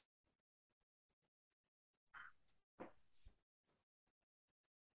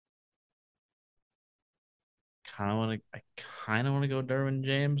 I kind of want to go Derwin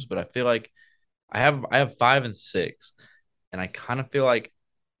James, but I feel like I have 5 and 6, and I kind of feel like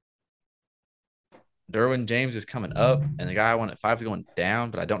Derwin James is coming up, and the guy I want at 5 is going down,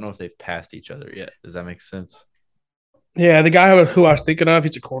 but I don't know if they've passed each other yet. Does that make sense? Yeah, the guy who I was thinking of,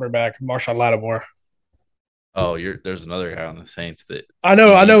 he's a quarterback, Marshawn Lattimore. Oh, there's another guy on the Saints that I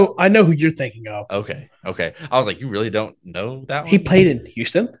know who you're thinking of. Okay. I was like, you really don't know that one? He played in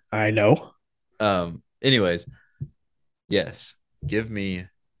Houston. I know. Anyways, yes, give me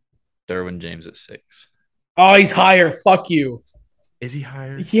Derwin James at 6. Oh, he's higher. Fuck you. Is he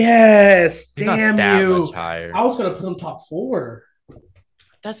higher? Yes. He's damn not that you. much higher. I was gonna put him top 4.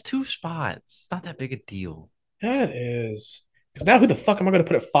 That's 2 spots. It's not that big a deal. Yeah, it is. Because now who the fuck am I gonna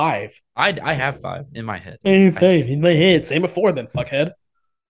put at 5? I have 5 in my head. 5 in my head. Same at 4 then, fuckhead.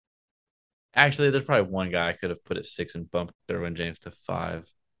 Actually, there's probably one guy I could have put at 6 and bumped Derwin James to 5.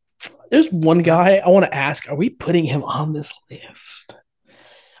 There's one guy I want to ask: are we putting him on this list?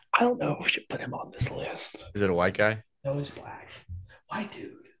 I don't know if we should put him on this list. Is it a white guy? No, he's black. White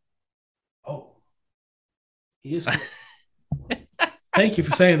dude. Oh, he is. Thank you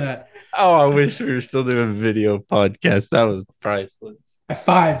for saying that. Oh, I wish we were still doing video podcast. That was priceless. At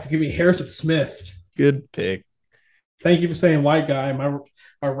 5, give me Harrison Smith. Good pick. Thank you for saying white guy. My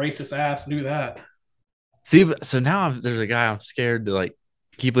racist ass knew that. See, so now there's a guy I'm scared to like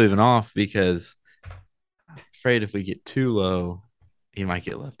keep leaving off because I'm afraid if we get too low, he might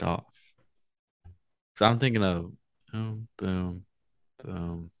get left off. So I'm thinking of boom, boom,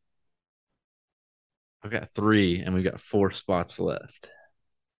 boom. I've got 3 and we've got 4 spots left.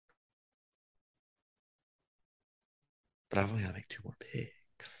 But I've only got to make 2 more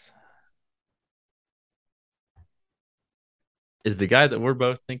picks. Is the guy that we're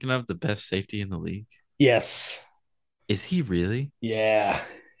both thinking of the best safety in the league? Yes. Is he really? Yeah.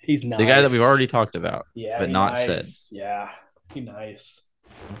 He's nice. The guy that we've already talked about, yeah, but not nice. said. Yeah, he's nice.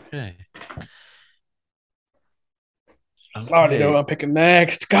 Okay. I already know who I'm picking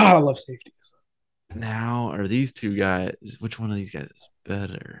next. God, I love safeties. Now, are these 2 guys? Which one of these guys is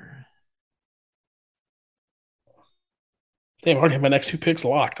better? Damn, I already have my next 2 picks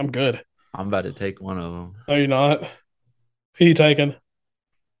locked. I'm good. I'm about to take one of them. No, you're not. Who are you taking?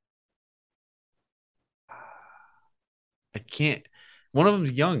 I can't. One of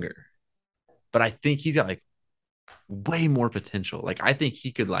them's younger, but I think he's got like way more potential. Like I think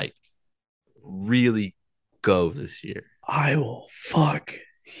he could like really go this year. I will fuck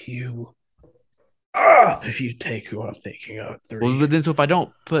you up if you take who I'm thinking of. 3. Well, but then so if I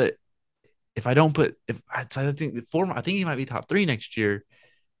don't put, so I think the former, I think he might be top 3 next year,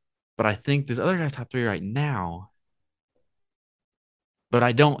 but I think this other guy's top 3 right now. But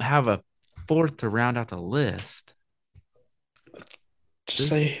I don't have a 4th to round out the list. Just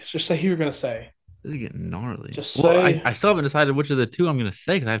say who you're gonna say. This is getting gnarly. Just well, say. I still haven't decided which of the 2 I'm gonna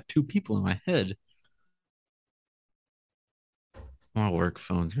say because I have 2 people in my head. My work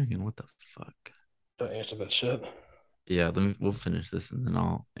phone's ringing. What the fuck? Don't answer that shit. Yeah, we'll finish this and then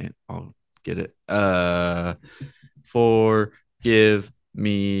I'll get it. Forgive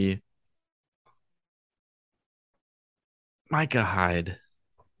me, Micah Hyde.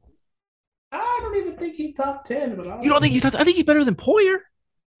 I don't even think he top 10, but You don't think he's? I think he's better than Poyer.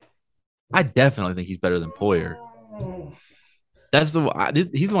 I definitely think he's better than Poyer. That's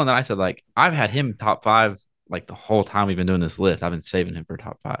he's the one that I said like I've had him top 5 like the whole time we've been doing this list. I've been saving him for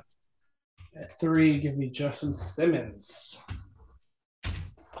top 5. At 3, give me Justin Simmons.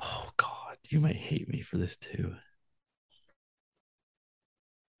 Oh God, you might hate me for this too.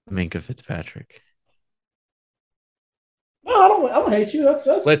 Minkah Fitzpatrick. No, I don't hate you. That's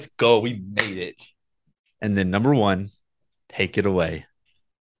Let's go. We made it. And then number 1, take it away.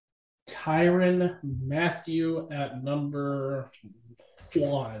 Tyrann Mathieu at number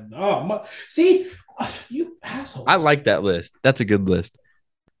 1. Oh, see, you assholes. I like that list. That's a good list.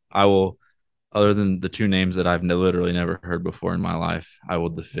 I will, other than the 2 names that I've literally never heard before in my life, I will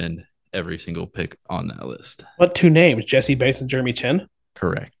defend every single pick on that list. What 2 names? Jesse Bates and Jeremy Chin?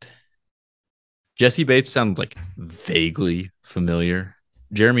 Correct. Jesse Bates sounds like vaguely familiar.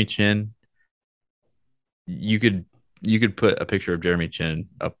 Jeremy Chin, you could put a picture of Jeremy Chin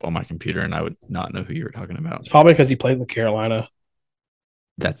up on my computer and I would not know who you were talking about. It's probably because he plays in Carolina.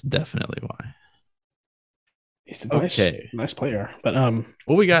 That's definitely why. He's a nice player. But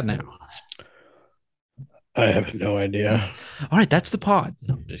what we got now? I have no idea. All right, that's the pod.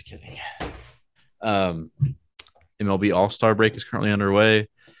 No, I'm just kidding. MLB All-Star break is currently underway.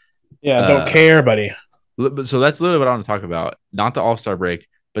 Yeah, don't care, buddy. So that's literally what I want to talk about. Not the All-Star break,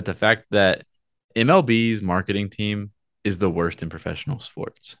 but the fact that MLB's marketing team is the worst in professional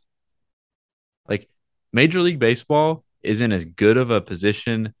sports. Like Major League Baseball isn't as good of a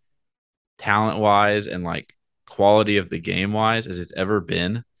position talent-wise and like quality of the game-wise as it's ever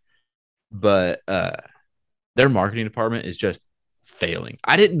been. But their marketing department is just failing.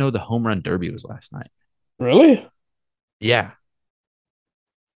 I didn't know the home run derby was last night. Really? Yeah.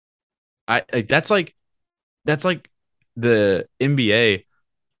 That's like the NBA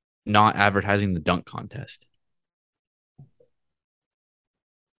not advertising the dunk contest.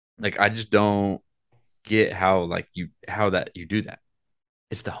 Like I just don't get how you do that.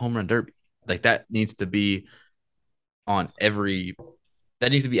 It's the home run derby. Like that needs to be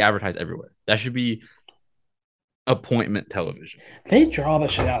advertised everywhere. That should be appointment television. They draw the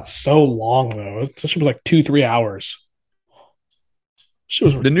shit out so long though. It was like 2-3 hours. Shit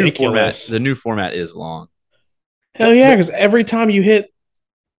was ridiculous. The new format is long. Hell yeah, because every time you hit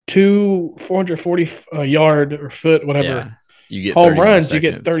two 440 yard or foot, whatever, Yeah. You get home 30 more runs, you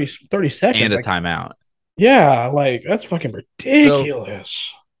get seconds 30 seconds. and a Like, timeout. yeah, like that's fucking So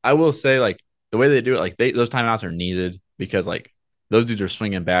ridiculous. I will say, like, the way they do it, like, those timeouts are needed because, like, those dudes are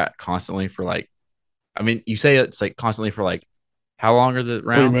swinging bat constantly for, like, I mean, you say it's like constantly for, like, how long are the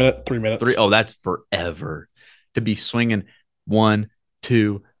rounds? 3 minutes. Oh, that's forever. To be swinging one,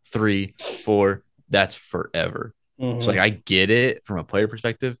 two, three, four, that's forever. So, like, Mm-hmm. I get it from a player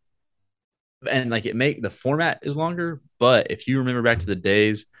perspective. And, like, the format is longer. But if you remember back to the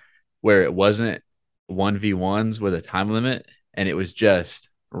days where it wasn't 1v1s with a time limit and it was just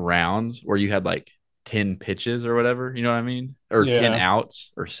rounds where you had like 10 pitches or whatever, you know what I mean? Or 10 Yeah,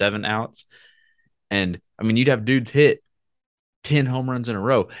 outs or 7 outs. And I mean, you'd have dudes hit 10 home runs in a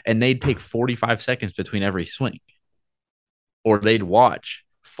row and they'd take 45 seconds between every swing, or they'd watch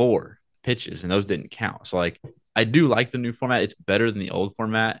 4 pitches and those didn't count. So, like, I do like the new format. It's better than the old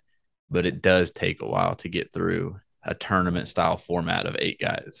format, but it does take a while to get through a tournament style format of 8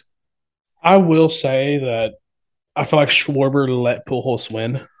 guys. I will say that I feel like Schwarber let Pujols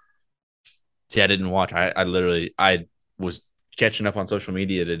win. See, I didn't watch. I was catching up on social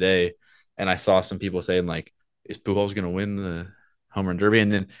media today, and I saw some people saying like, "Is Pujols going to win the home run derby?"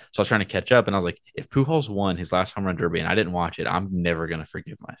 And then so I was trying to catch up, and I was like, "If Pujols won his last home run derby and I didn't watch it, I'm never going to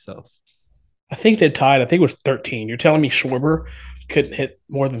forgive myself." I think they tied. I think it was 13. You're telling me Schwarber couldn't hit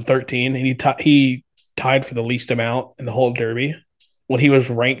more than 13, and he tied for the least amount in the whole Derby when he was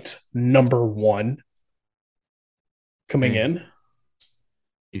ranked number one coming Hey, in.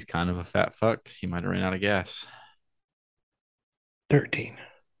 he's kind of a fat fuck. He might have ran out of gas. 13.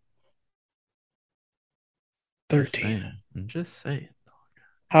 Just 13. saying. I'm just saying.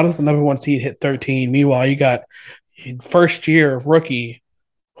 How does the number one seed hit 13? Meanwhile, you got first year rookie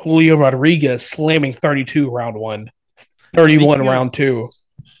Julio Rodriguez slamming 32 round one, 31 Speaking of round two.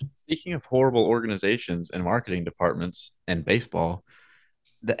 speaking of horrible organizations and marketing departments and baseball,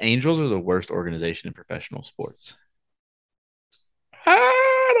 the Angels are the worst organization in professional sports.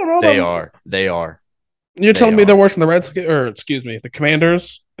 I don't know They about. are. They are. You're They telling me they're are. worse than the Redskins, or excuse me, the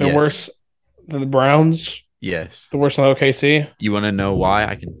Commanders. They're Yes. worse than the Browns. Yes. They're worse than OKC. You want to know why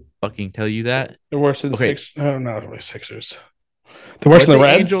I can fucking tell you that? They're worse than Okay, six. Oh, not really Sixers. They're worse than the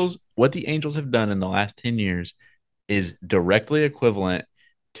Reds. What the Angels have done in the last 10 years is directly equivalent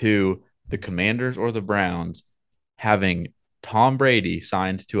to the Commanders or the Browns having Tom Brady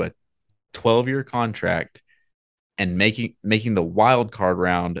signed to a 12-year contract and making the wild card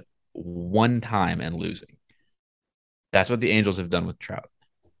round one time and losing. That's what the Angels have done with Trout.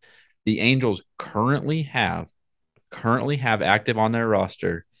 The Angels currently have active on their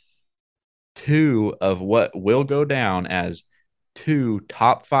roster two of what will go down as two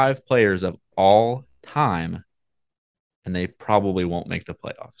top 5 players of all time, and they probably won't make the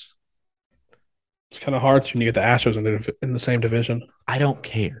playoffs. It's kind of hard when you get the Astros in the same division. I don't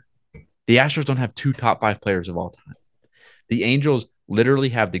care. The Astros don't have two top 5 players of all time. The Angels literally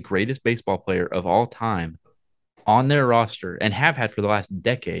have the greatest baseball player of all time on their roster and have had for the last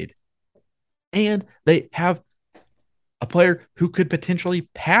decade. And they have a player who could potentially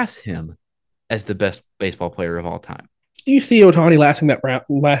pass him as the best baseball player of all time. Do you see Ohtani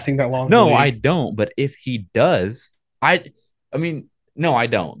lasting that long? No, I don't. But if he does, I mean, no, I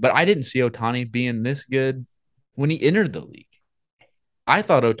don't. But I didn't see Ohtani being this good when he entered the league. I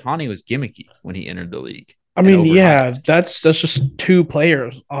thought Ohtani was gimmicky when he entered the league I and mean, yeah, overhyped. that's just two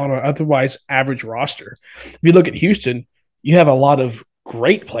players on an otherwise average roster. If you look at Houston, you have a lot of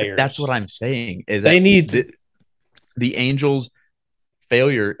great But that's what players. I'm saying is They that need the Angels'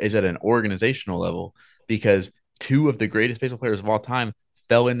 failure is at an organizational level because two of the greatest baseball players of all time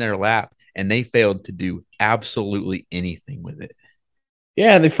fell in their lap and they failed to do absolutely anything with it.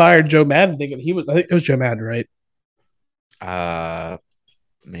 yeah, they fired Joe Madden thinking I think it was Joe Madden, right? Uh,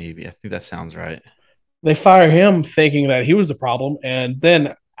 Maybe. I think that sounds right. They fire him thinking that he was the problem, and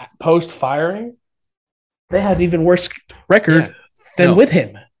then post firing, they had an even worse Yeah. record than No, with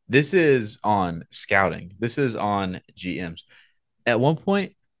him. this is on scouting. This is on GMs. At one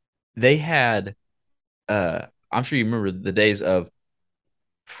point, they had I'm sure you remember the days of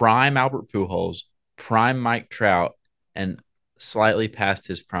prime Albert Pujols, prime Mike Trout, and slightly past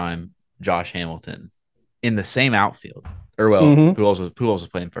his prime Josh Hamilton in the same outfield. Or well, Mm-hmm. Pujols was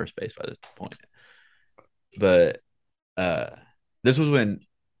playing first base by this point. But uh this was when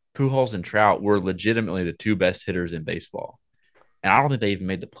Pujols and Trout were legitimately the two best hitters in baseball. And I don't think they even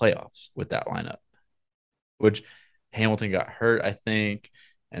made the playoffs with that lineup, which Hamilton got hurt, I think.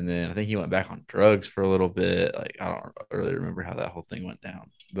 And then I think he went back on drugs for a little bit. Like, I don't really remember how that whole thing went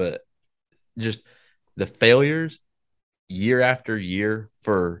down. But just the failures, year after year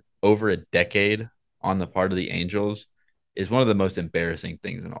for over a decade on the part of the Angels is one of the most embarrassing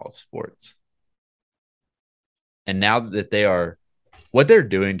things in all of sports. And now that what they're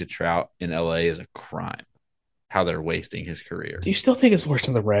doing to Trout in LA is a crime. How they're wasting his career. Do you still think it's worse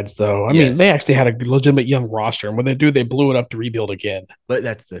than the Reds, though? I Yes. mean, they actually had a legitimate young roster, and when they do, they blew it up to rebuild again. But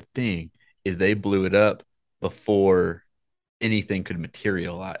that's the thing, is they blew it up before anything could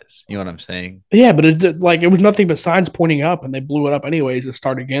materialize. You know what I'm saying? Yeah, but it was nothing but signs pointing up, and they blew it up anyways to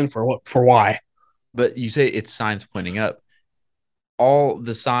start again for what? For why? But you say it's signs pointing up. All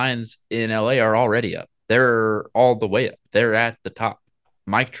the signs in LA are already up. They're all the way up. They're at the top.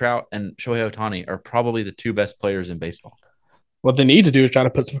 Mike Trout and Shohei Ohtani are probably the two best players in baseball. What they need to do is try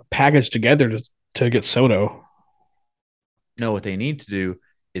to put some package together to get Soto. No, what they need to do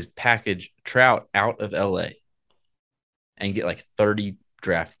is package Trout out of LA and get like 30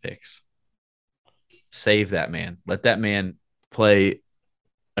 draft picks. Save that man. Let that man play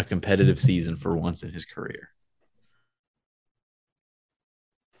a competitive season for once in his career.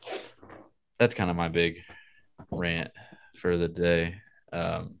 That's kind of my big rant for the day.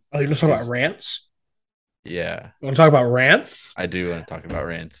 You're going to talk about rants? Yeah. You want to talk about rants? I do want to talk about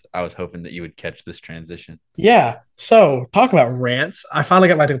rants. I was hoping that you would catch this transition. Yeah. So, talk about rants. I finally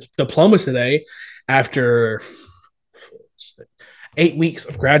got my diploma today after 8 weeks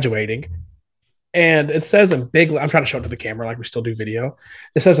of graduating. And it says in big, I'm trying to show it to the camera like we still do video.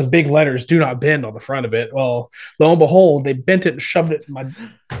 It says in big letters, "Do not bend" on the front of it. Well, lo and behold, they bent it and shoved it in my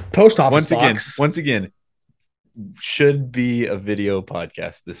post office box. Once again, should be a video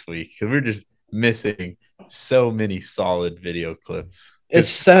podcast this week because we're just missing so many solid video clips. It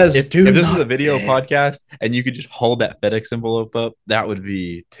says, if this was a video podcast and you could just hold that FedEx envelope up, that would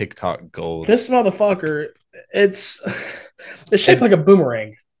be TikTok gold. This motherfucker, it's shaped like a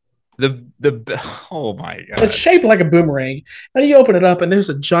boomerang. Oh my god! It's shaped like a boomerang, and you open it up, and there's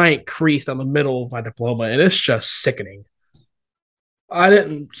a giant crease down the middle of my diploma, and it's just sickening. I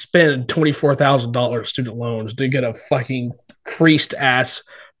didn't spend $24,000 student loans to get a fucking creased ass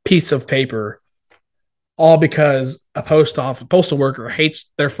piece of paper, all because a postal worker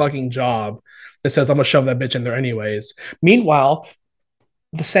hates their fucking job that says I'm gonna shove that bitch in there anyways. Meanwhile,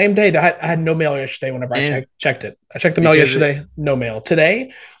 the same day that I had no mail yesterday, whenever I checked it, I checked the mail yesterday, no mail.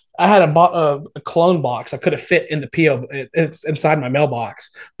 Today, I had a cologne box I could have fit in the PO. It's inside my mailbox,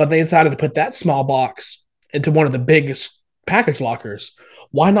 but they decided to put that small box into one of the biggest package lockers.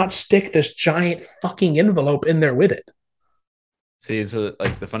 Why not stick this giant fucking envelope in there with it? See, so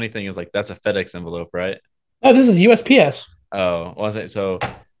like the funny thing is like that's a FedEx envelope, right? Oh, this is USPS. Oh, was it? So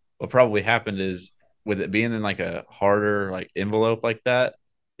what probably happened is with it being in like a harder like envelope like that,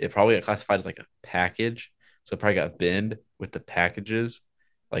 it probably got classified as like a package. So it probably got binned with the packages,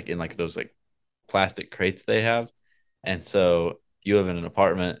 like in like those like plastic crates they have. And so you live in an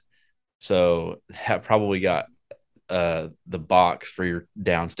apartment, so that probably got the box for your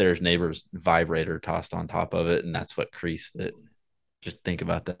downstairs neighbor's vibrator tossed on top of it, and that's what creased it. Just think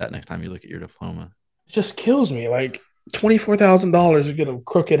about that next time you look at your diploma. It just kills me. Like $24,000 to get a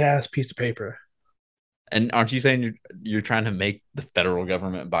crooked ass piece of paper. And aren't you saying you're trying to make the federal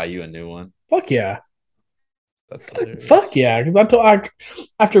government buy you a new one? Fuck yeah. Fuck yeah. Because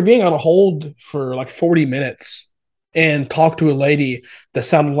after being on a hold for like 40 minutes and talked to a lady that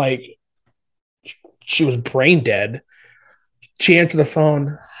sounded like she was brain dead, she answered the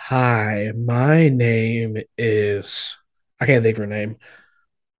phone. "Hi, my name is," I can't think of her name.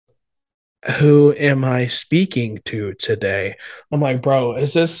 "Who am I speaking to today?" I'm like, bro,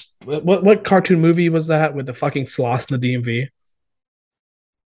 is this what cartoon movie was that with the fucking sloths in the DMV?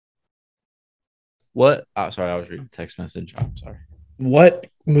 What? Oh, sorry, I was reading a text message. I'm sorry. What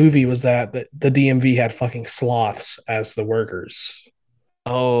movie was that the DMV had fucking sloths as the workers?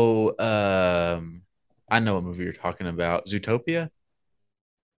 Oh, I know what movie you're talking about. Zootopia?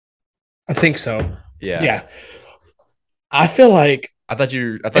 I think so. Yeah. I feel like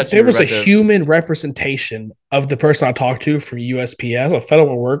if there was a human representation of the person I talked to from USPS, a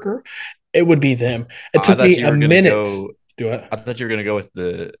federal worker, it would be them. It took me a minute to do it. I thought you were going to go with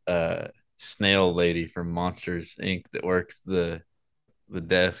the snail lady from Monsters, Inc. that works the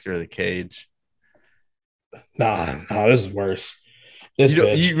desk or the cage. No, this is worse. You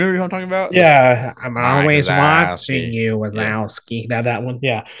remember what I'm talking about? Yeah, I'm always watching you, Wazowski. Yeah. That one.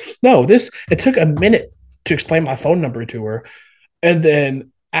 Yeah. No, it took a minute to explain my phone number to her. And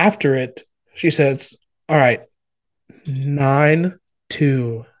then after it, she says, "All right,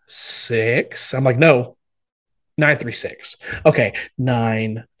 926." I'm like, "No, 936." Okay,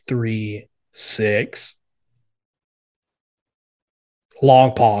 936.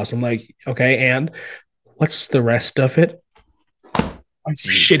 Long pause. I'm like, "Okay, and what's the rest of it?" Are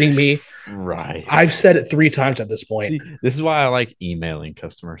you shitting me? Right. I've said it 3 times at this point. See, this is why I like emailing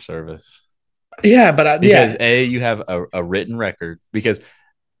customer service. Yeah, but Because you have a written record. Because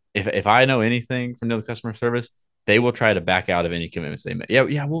if I know anything from the customer service, they will try to back out of any commitments they make.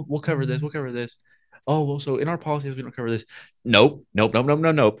 Yeah, we'll cover this. We'll cover this. Oh, well, so in our policies we don't cover this. Nope.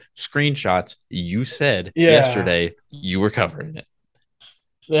 Screenshots. You said yesterday you were covering it.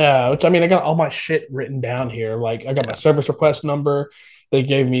 Yeah, which I mean, I got all my shit written down here. Like, I got my service request number. They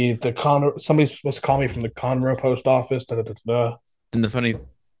gave me somebody's supposed to call me from the Conroe post office. And the funny,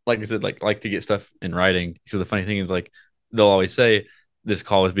 like I said, like to get stuff in writing. Because the funny thing is, like, they'll always say this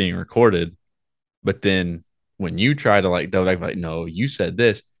call is being recorded, but then when you try to like double back, like, no, you said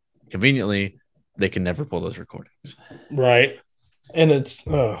this. Conveniently, they can never pull those recordings. Right, and it's.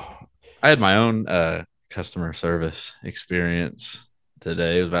 I had my own customer service experience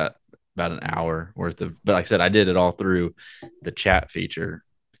today. It was about an hour worth of, but like I said, I did it all through the chat feature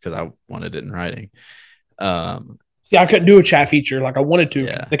because I wanted it in writing. Yeah, I couldn't do a chat feature like I wanted to.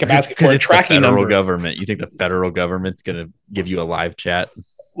 Yeah. They kept asking for a tracking federal number. Government. You think the federal government's gonna give you a live chat?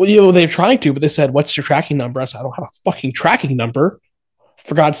 Well, they're trying to, but they said, "What's your tracking number?" I said, "I don't have a fucking tracking number.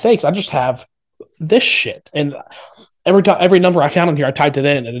 For God's sakes, I just have this shit." And every number I found in here, I typed it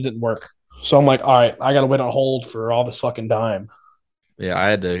in, and it didn't work. So I'm like, all right, I gotta wait on hold for all this fucking time. Yeah, I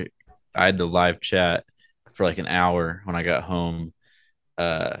had to live chat for like an hour when I got home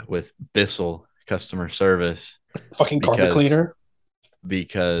with Bissell customer service. Fucking carpet cleaner.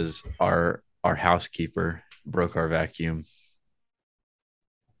 Because our housekeeper broke our vacuum.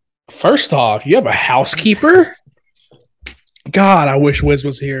 First off, you have a housekeeper? God, I wish Wiz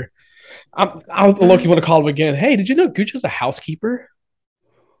was here. I'll look. You want to call him again? Hey, did you know Gooch is a housekeeper?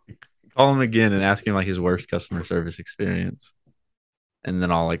 Call him again and ask him like his worst customer service experience, and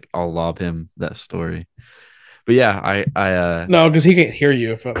then I'll lob him that story. But yeah, I no, because he can't hear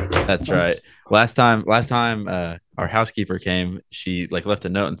you. That's right. Last time, our housekeeper came. She like left a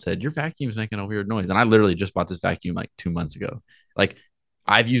note and said, "Your vacuum's making a weird noise." And I literally just bought this vacuum like 2 months ago. Like,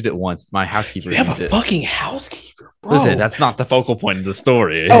 I've used it once. My housekeeper. You have a fucking housekeeper, bro. Listen, that's not the focal point of the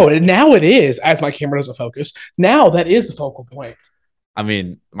story. Oh, now it is. As my camera doesn't focus, now that is the focal point. I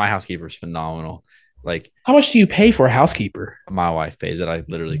mean, my housekeeper is phenomenal. Like, how much do you pay for a housekeeper? My wife pays it. I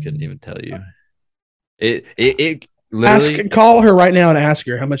literally couldn't even tell you. It literally. Call her right now and ask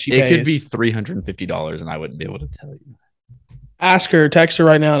her how much she pays. It could be $350, and I wouldn't be able to tell you. Ask her, text her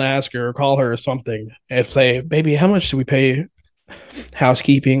right now and ask her, or call her or something, and say, "Baby, how much do we pay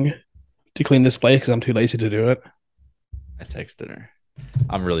housekeeping to clean this place? Because I'm too lazy to do it." I texted her.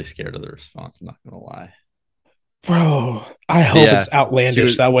 I'm really scared of the response. I'm not gonna lie, bro. I hope it's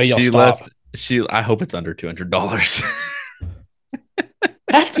outlandish. That way you'll stop. I hope it's under $200.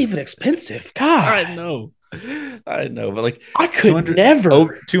 That's even expensive. God, I know, but like I could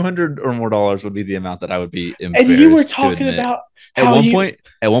never. 200 or more dollars would be the amount that I would be embarrassed. And you were talking about at one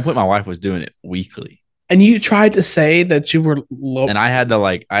point, my wife was doing it weekly. And you tried to say that you were low, and I had to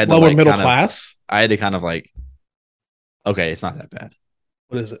lower middle class. I had to kind of like, okay, it's not that bad.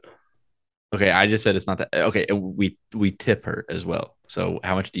 What is it? Okay, I just said it's not that. Okay, we tip her as well. So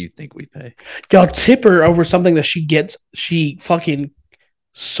how much do you think we pay? Y'all tip her over something that she fucking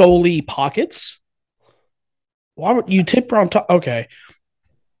solely pockets? Why would you tip her on top? Okay.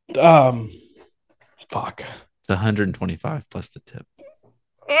 Fuck. It's 125 plus the tip.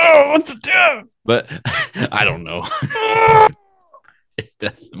 Oh, what's the tip? But I don't know.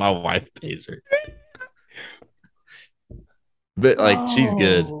 That's my wife pays her. But like she's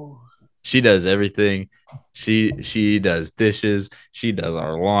good. She does everything. She does dishes. She does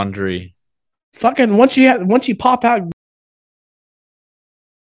our laundry. Fucking once you pop out.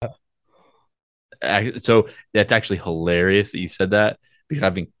 So that's actually hilarious that you said that, because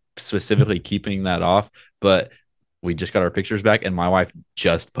I've been specifically keeping that off. But we just got our pictures back, and my wife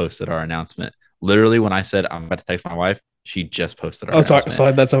just posted our announcement. Literally, when I said I'm about to text my wife, she just posted our announcement.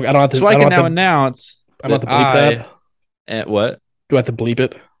 So that's okay. I don't have to. So I can now announce. I don't have to bleep that. And what? Do I have to bleep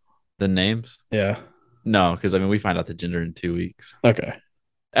it? The names? Yeah. No, because I mean we find out the gender in 2 weeks. Okay.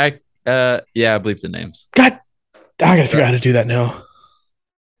 Yeah, bleep the names. God, I gotta figure out how to do that now.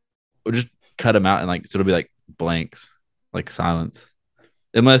 We'll just cut them out and so it'll be like blanks, like silence.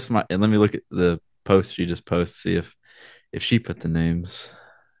 And let me look at the post she just posted, see if she put the names.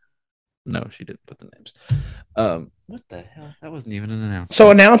 No, she didn't put the names. What the hell? That wasn't even an announcement.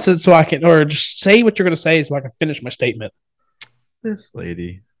 So announce it so I can, or just say what you're gonna say so I can finish my statement. This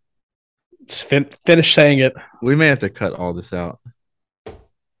lady. Just finish saying it. We may have to cut all this out.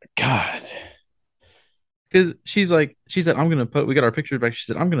 God. Because she said, I'm gonna put. We got our pictures back. She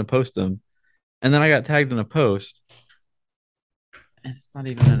said, I'm gonna post them, and then I got tagged in a post, And it's not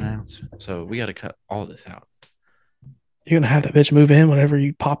even an announcement. So we got to cut all this out. You're gonna have that bitch move in whenever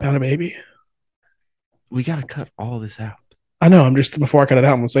you pop out a baby. We got to cut all this out. I know. I'm just before I cut it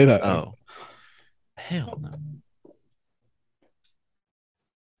out, I'm gonna say that. Oh, hell no.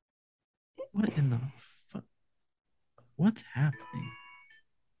 What in the fuck? What's happening?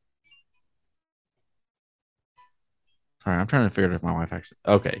 Sorry, I'm trying to figure out if my wife actually.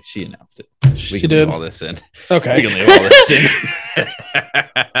 Okay, she announced it. We She can did. leave all this in. Okay. We can leave all this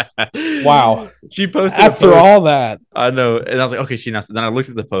in. Wow. She posted After a post. all that, I know. And I was like, okay, she announced it. Then I looked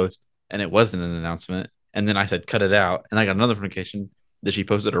at the post and it wasn't an announcement. And then I said, cut it out. And I got another notification that she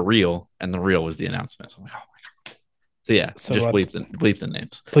posted a reel and the reel was the announcement. So I'm like, oh my God. So yeah, So just what? bleep the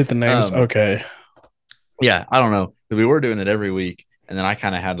names. bleep the names. Okay. Yeah, I don't know. We were doing it every week. And then I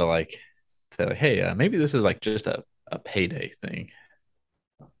kind of had to like say, like, hey, maybe this is like just a payday thing.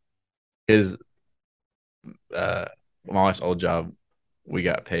 Because my wife's old job, we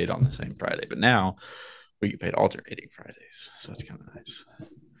got paid on the same Friday. But now we get paid alternating Fridays. So it's kind of nice.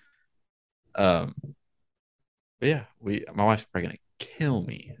 But yeah, my wife's probably gonna kill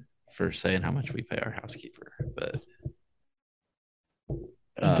me for saying how much we pay our housekeeper. But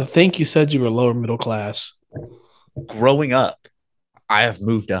To think you said you were lower middle class. growing up, I have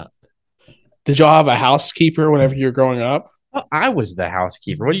moved up. Did y'all have a housekeeper whenever you were growing up? I was the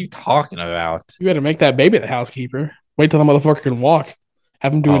housekeeper. What are you talking about? You had to make that baby the housekeeper. Wait till the motherfucker can walk.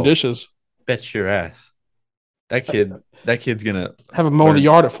 Have him doing dishes. Bet your ass. That kid's gonna have him mowing the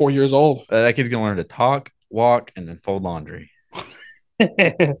yard at 4 years old. That kid's gonna learn to talk, walk, and then fold laundry.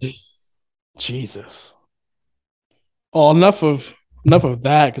 Jesus. Oh, enough of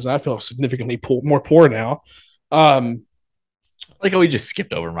that because I feel significantly more poor now. Like how we just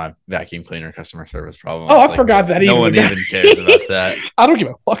skipped over my vacuum cleaner customer service problem. Oh, I forgot that. No one even cares about that. I don't give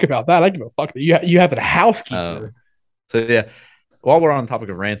a fuck about that. I give a fuck that you have a housekeeper. So yeah, while we're on the topic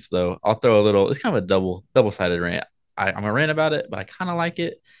of rants, though, I'll throw a little. It's kind of a double-sided rant. I'm a rant about it, but I kind of like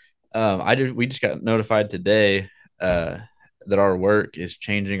it. We just got notified today that our work is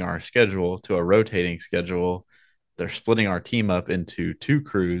changing our schedule to a rotating schedule. They're splitting our team up into 2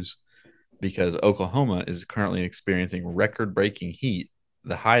 crews because Oklahoma is currently experiencing record-breaking heat.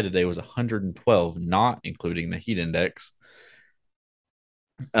 The high today was 112, not including the heat index.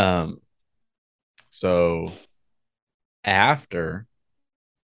 So after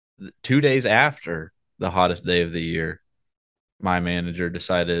 2 days after the hottest day of the year, my manager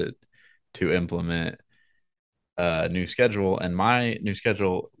decided to implement a new schedule, and my new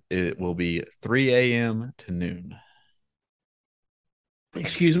schedule it will be 3 a.m. to noon.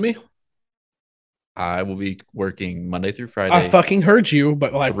 Excuse me? I will be working Monday through Friday. I fucking heard you,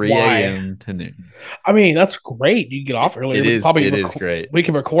 but like 3 a.m. to noon. I mean, that's great. You get off earlier. It is great. We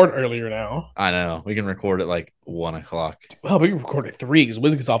can record earlier now. I know. We can record at like 1 o'clock. Well, we can record at 3 because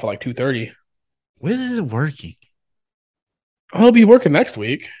Wiz gets off at like 2:30. Wiz is working. He'll be working next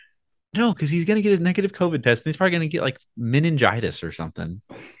week. No, because he's gonna get his negative COVID test, and he's probably gonna get like meningitis or something.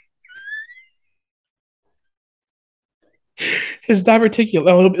 His diverticulum.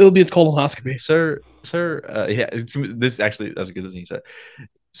 Oh, it'll be a colonoscopy, sir. Yeah, this actually that's a good thing you said,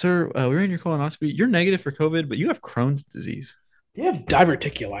 sir. We're in your colonoscopy. You're negative for COVID, but you have Crohn's disease. You have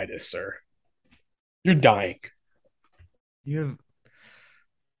diverticulitis, sir. You're dying. You have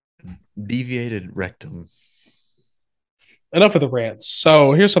deviated rectum. Enough of the rants.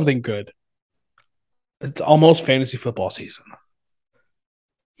 So here's something good. It's almost fantasy football season.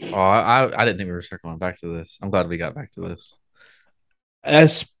 Oh, I didn't think we were circling back to this. I'm glad we got back to this.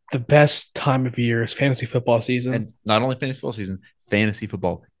 That's the best time of year is fantasy football season. And not only fantasy football season, fantasy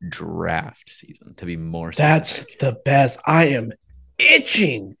football draft season, to be more specific. That's the best. I am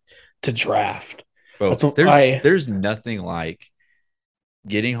itching to draft. Bro, there's nothing like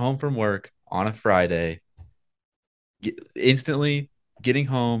getting home from work on a Friday, instantly getting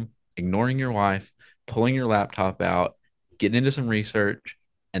home, ignoring your wife, pulling your laptop out, getting into some research,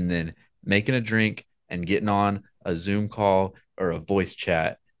 and then making a drink and getting on a Zoom call or a voice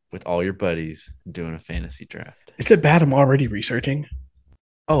chat with all your buddies doing a fantasy draft. Is it bad I'm already researching?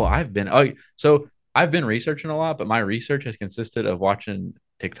 Oh, I've been researching a lot, but my research has consisted of watching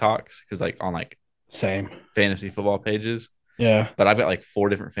TikToks because like on like same fantasy football pages. Yeah. But I've got like 4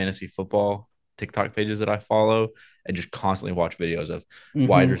 different fantasy football TikTok pages that I follow and just constantly watch videos of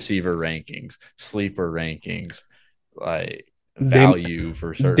wide receiver rankings, sleeper rankings, like value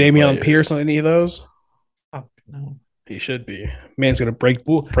for certain Dameon players. Pierce on any of those? Oh, no. He should be. Man's gonna break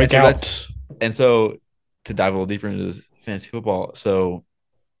out. And so to dive a little deeper into this fantasy football, so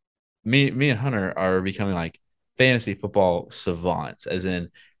me and Hunter are becoming like fantasy football savants, as in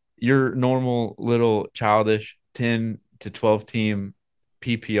your normal little childish 10 to 12 team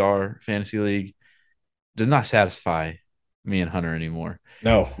PPR fantasy league does not satisfy me and Hunter anymore.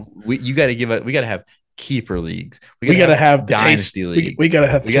 No, You got to give it. We got to have keeper leagues. we got to have the dynasty taste. leagues. We got to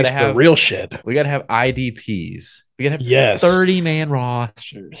have the taste for the real shit. We got to have IDPs. We got to have Yes. 30-man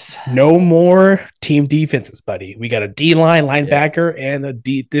rosters. No more team defenses, buddy. We got a D-line linebacker and a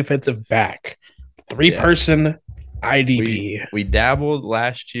defensive back. 3-person IDP. We dabbled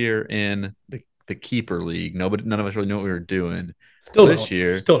last year in the keeper league. None of us really knew what we were doing. This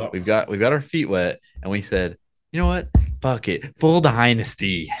year, we've got our feet wet, and we said, you know what? Fuck it. Full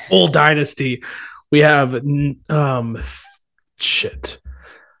dynasty. Full dynasty. We have 11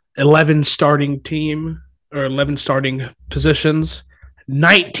 starting team or 11 starting positions,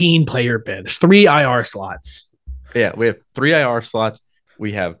 19 player bench, 3 IR slots. Yeah, we have 3 IR slots.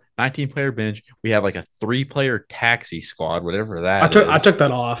 We have 19 player bench. We have like a 3-player taxi squad, whatever that is. I took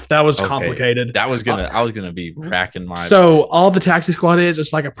that off. That was complicated. I was gonna be racking my. So all the taxi squad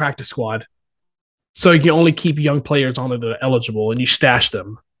it's like a practice squad. So you can only keep young players on that are eligible, and you stash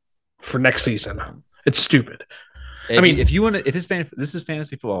them for next season. It's stupid. If you want to, this is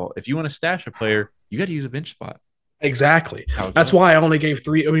fantasy football. If you want to stash a player, you got to use a bench spot. Exactly. That's why I only gave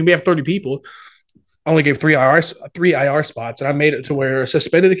 3. I mean, we have 30 people. I only gave 3 IR spots, and I made it to where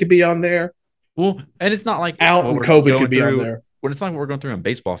suspended could be on there. Well, and it's not like out and COVID could be on there. When it's not like what we're going through in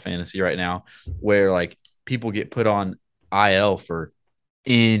baseball fantasy right now, where like people get put on IL for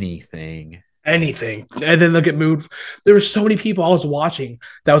anything, and then they'll get moved. There were so many people I was watching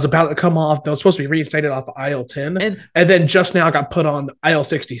that was about to come off. That was supposed to be reinstated off of IL 10, and then just now got put on IL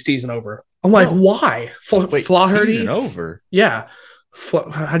 60. Season over. I'm like, why? Flaherty season over? Yeah.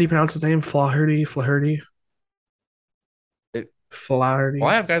 How do you pronounce his name? Flaherty. Flaherty. Well,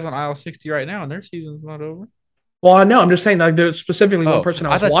 I have guys on IL 60 right now, and their season's not over. Well, I know. I'm just saying, like, there's specifically one person I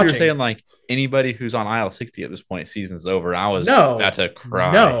was watching. You were saying, like, anybody who's on IL 60 at this point, season's over. I was about to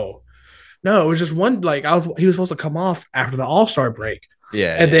cry. No, it was just one. Like, he was supposed to come off after the All-Star break.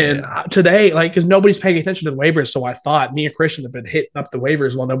 Yeah. And then today, like, because nobody's paying attention to the waivers, so I thought me and Christian have been hitting up the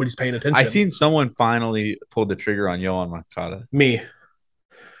waivers while nobody's paying attention. I seen someone finally pulled the trigger on Yohan Moncada. Me.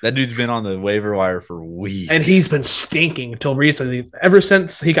 That dude's been on the waiver wire for weeks. And he's been stinking until recently. Ever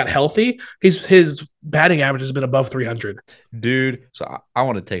since he got healthy, his batting average has been above 300. Dude, so I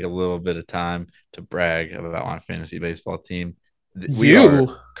want to take a little bit of time to brag about my fantasy baseball team. We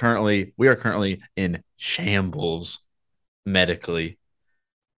are currently in shambles medically.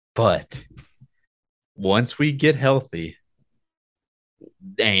 But once we get healthy,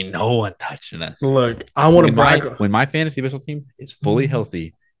 ain't no one touching us. Look, I want to brag. When my fantasy baseball team is fully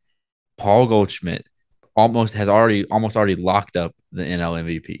healthy, Paul Goldschmidt almost already locked up the NL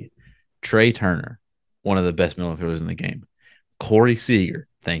MVP. Trey Turner, one of the best middle infielders in the game. Corey Seager,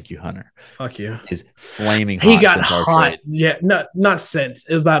 thank you, Hunter. Fuck you. Is flaming hot. He got hot. Yeah, not since.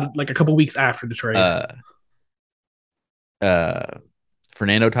 It was about like a couple weeks after the trade.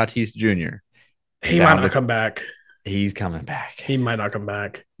 Fernando Tatis Jr. He might not come back. He's coming back. He might not come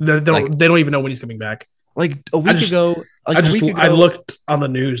back. They don't even know when he's coming back. Like a week ago, I looked on the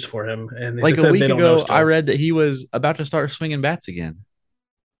news for him, and like a week ago, I read that he was about to start swinging bats again.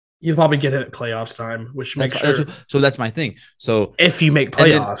 You'll probably get it at playoffs time, which makes sure. So that's my thing. So if you make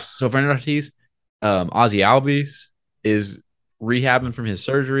playoffs, so Fernando Tatis, Ozzy Albies is rehabbing from his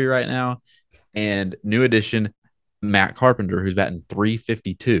surgery right now, and new addition Matt Carpenter, who's batting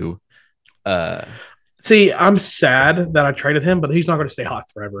 .352. See, I'm sad that I traded him, but he's not going to stay hot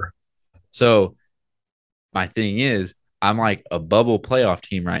forever. So my thing is, I'm like a bubble playoff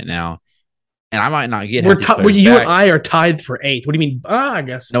team right now, and I might not get. You and I are tied for 8th. What do you mean? I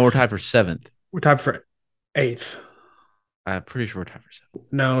guess no, we're tied for 7th. We're tied for 8th. I'm pretty sure we're tied for 7th.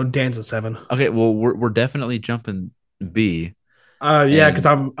 No, Dan's at 7. Okay, well we're definitely jumping B. Yeah, because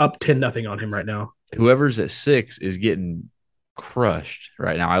I'm up 10-0 on him right now. Whoever's at 6 is getting crushed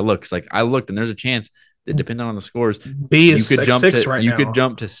right now. I looked, and there's a chance that depending on the scores, B is at 6 right now. You could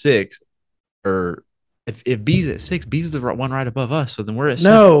jump to 6, or if B's at 6, B's the one right above us. So then we're at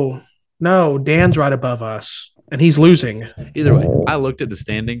 7. No, Dan's right above us, and he's losing. Either way, I looked at the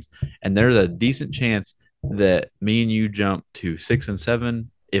standings, and there's a decent chance that me and you jump to 6 and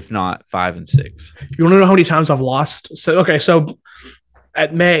 7, if not 5 and 6. You want to know how many times I've lost? So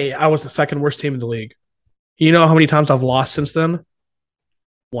at May, I was the second worst team in the league. You know how many times I've lost since then?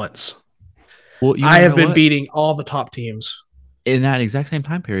 Once. Well, I have been beating all the top teams. In that exact same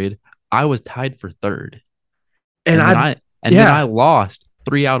time period, I was tied for 3rd. And then I lost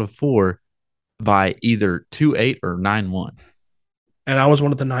 3 out of 4 by either 2-8 or 9-1. And I was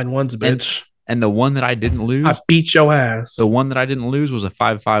one of the 9-1s, bitch. And the one that I didn't lose, I beat your ass. the one that I didn't lose was a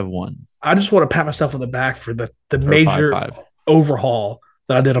 5-5-1 I just want to pat myself on the back for the or major 5-5. overhaul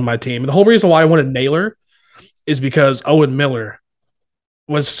that I did on my team. And the whole reason why I wanted Naylor is because Owen Miller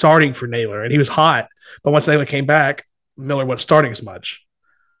was starting for Naylor, and he was hot. But once Naylor came back, Miller wasn't starting as much.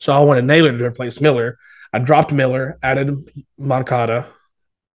 So I wanted Naylor to replace Miller. I dropped Miller, added Moncada.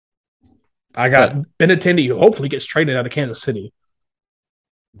 I got Benintendi, who hopefully gets traded out of Kansas City.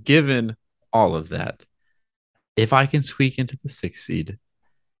 Given all of that, if I can squeak into the 6th seed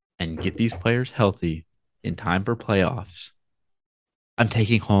and get these players healthy in time for playoffs, I'm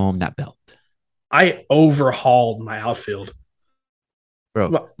taking home that belt. I overhauled my outfield.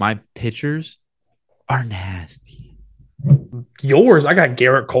 Bro, my pitchers are nasty. Yours, I got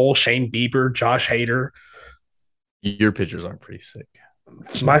Garrett Cole, Shane Bieber, Josh Hader. Your pitchers are pretty sick.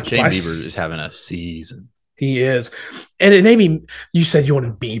 Shane Bieber is having a season. He is. And it made me, you said you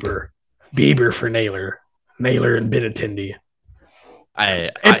wanted Bieber for Naylor and Benintendi.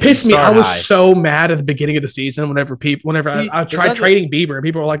 It pissed me. I was so mad at the beginning of the season whenever I tried trading Bieber and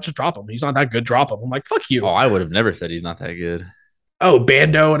people were like, just drop him. He's not that good. Drop him. I'm like, fuck you. Oh, I would have never said he's not that good. Oh,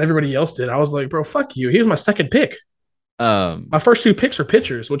 Bando and everybody else did. I was like, bro, fuck you. He was my second pick. My first 2 picks are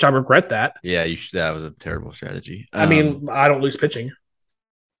pitchers, which I regret that. Yeah, that was a terrible strategy. I mean, I don't lose pitching.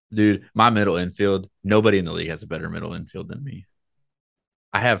 Dude, my middle infield, nobody in the league has a better middle infield than me.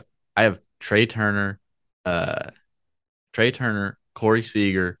 I have Trey Turner, Corey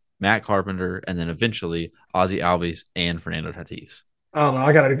Seager, Matt Carpenter, and then eventually Ozzy Albies and Fernando Tatis. I don't know.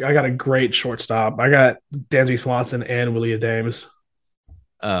 I got a great shortstop. I got Dansby Swanson and Willie Adames.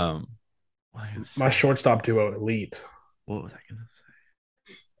 My shortstop duo elite. What was I gonna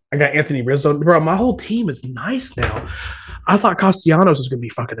say? I got Anthony Rizzo. Bro, my whole team is nice now. I thought Castellanos was gonna be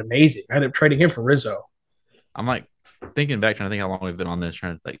fucking amazing. I ended up trading him for Rizzo. I'm like thinking back, trying to think how long we've been on this,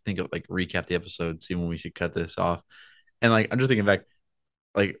 trying to think of recap the episode, see when we should cut this off. And I'm just thinking back,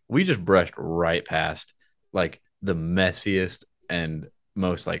 we just brushed right past the messiest and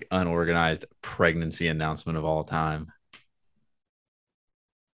most unorganized pregnancy announcement of all time.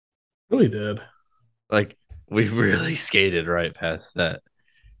 Really did. We really skated right past that.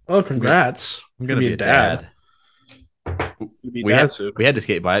 Oh, congrats. I'm gonna be a dad. We had to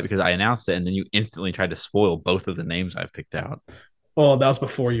skate by it because I announced it, and then you instantly tried to spoil both of the names I picked out. Well, that was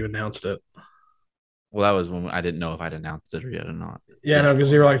before you announced it. Well, that was when I didn't know if I'd announced it yet or not. Yeah, no,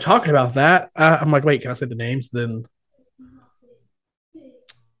 because you were talking about that. I'm like, wait, can I say the names? Then,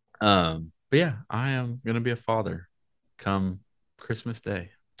 but yeah, I am gonna be a father come Christmas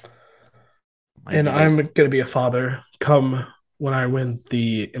Day, and I'm gonna be a father come when I win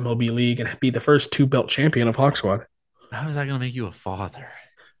the MLB league and be the first 2-belt champion of Hawk Squad. How is that gonna make you a father?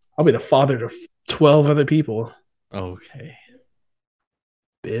 I'll be the father to 12 other people. Okay.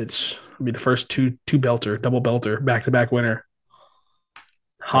 Bitch. I'll be the first double belter, back-to-back winner.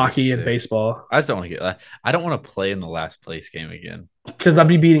 Hockey and baseball. I just don't want to get I don't want to play in the last place game again. Because I'll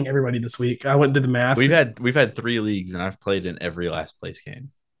be beating everybody this week. I went and did the math. We've had 3 leagues and I've played in every last place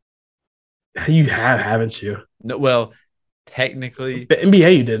game. You have, haven't you? No, well, technically. But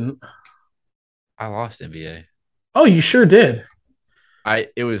NBA you didn't. I lost NBA. Oh, you sure did.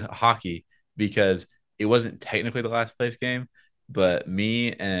 It was hockey because it wasn't technically the last place game, but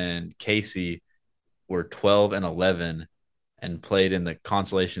me and Casey were 12 and 11 and played in the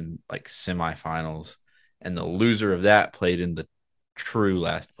consolation semifinals, and the loser of that played in the true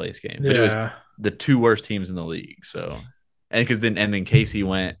last place game. But it was the 2 worst teams in the league. So, and then Casey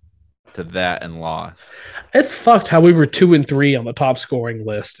went to that and lost. It's fucked how we were 2 and 3 on the top scoring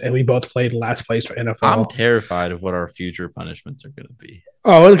list, and we both played last place for NFL. I'm terrified of what our future punishments are going to be.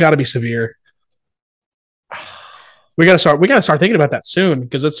 Oh, it's got to be severe. We got to start thinking about that soon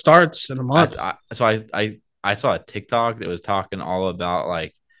because it starts in a month. I saw a TikTok that was talking all about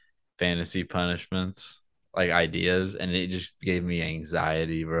fantasy punishments, ideas, and it just gave me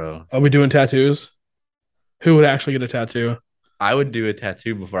anxiety, bro. Are we doing tattoos? Who would actually get a tattoo? I would do a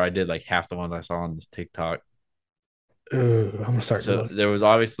tattoo before I did half the ones I saw on this TikTok. I'm gonna start. So there was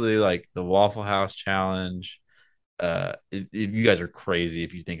obviously the Waffle House challenge. You guys are crazy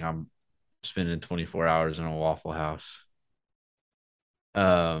if you think I'm spending 24 hours in a Waffle House.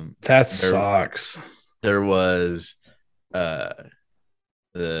 That sucks. There was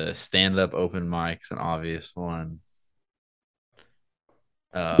the stand-up open mics, an obvious one.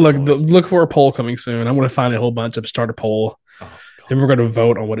 Look for a poll coming soon. I'm going to find a whole bunch of start a poll, and we're going to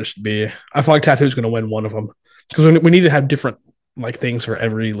vote on what it should be. I feel like tattoo is going to win one of them because we need to have different things for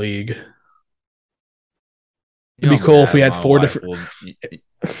every league. It'd be cool if we had 4 different.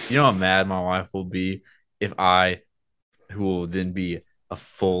 You know how mad my wife will be if who will then be a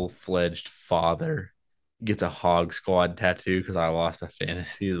full-fledged father gets a hog squad tattoo because I lost a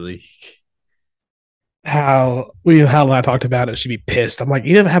fantasy league. How I talked about it, she'd be pissed. I'm like,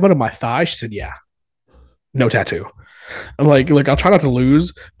 you never have it on my thigh? She said, yeah, no tattoo. I'm like, look, I'll try not to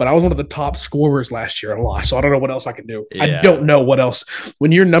lose, but I was one of the top scorers last year and lost, so I don't know what else I can do. Yeah. I don't know what else.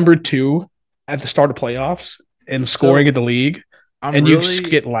 When you're number 2 at the start of playoffs and scoring in the league, you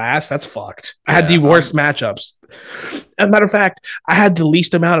get last, that's fucked. I had the worst matchups. As a matter of fact, I had the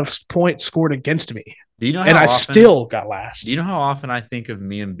least amount of points scored against me. Do you know? I still got last. Do you know how often I think of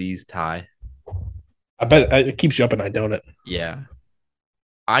me and B's tie? I bet it keeps you up at night, don't it? Yeah.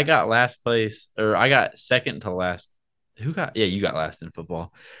 I got last place, or I got second to last. You got last in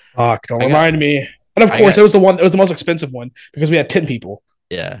football. Fuck, don't remind me. And of course, it was the most expensive one because we had 10 people.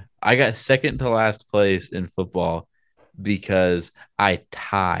 Yeah. I got second to last place in football because I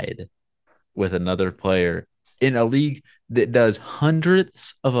tied with another player in a league that does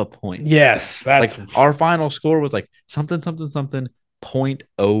hundredths of a point. Yes. That's like our final score was like something,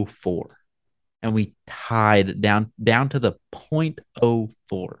 0.04. And we tied down to the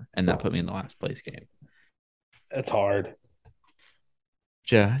 0.04, and that put me in the last place game. It's hard.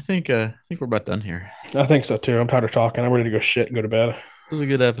 Yeah, I think we're about done here. I think so too. I'm tired of talking. I'm ready to go shit and go to bed. It was a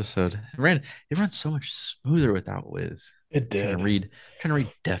good episode. It ran so much smoother without Wiz. It did. Trying to read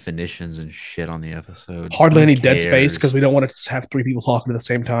definitions and shit on the episode. Hardly any dead space because we don't want to have 3 people talking at the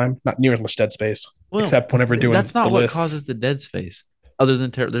same time. Not near as much dead space, except whenever doing. That's not what causes the dead space. Other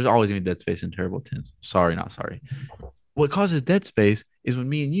than there's always gonna be dead space in terrible tens. Sorry, not sorry. What causes dead space is when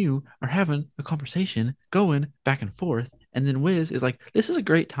me and you are having a conversation, going back and forth, and then Wiz is like, "This is a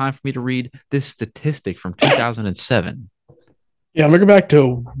great time for me to read this statistic from 2007." Yeah, I'm looking back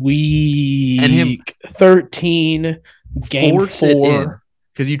to week 13, game 4.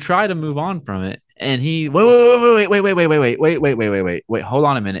 Because you try to move on from it, and he wait, hold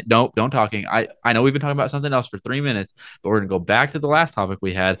on a minute. Don't talking. I know we've been talking about something else for 3 minutes, but we're gonna go back to the last topic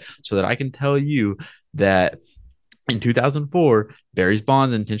we had so that I can tell you that in 2004, Barry's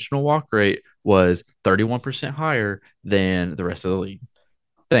Bonds intentional walk rate was 31% higher than the rest of the league.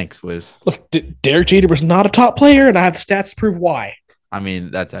 Thanks, Wiz. Look, Derek Jeter was not a top player, and I have the stats to prove why. I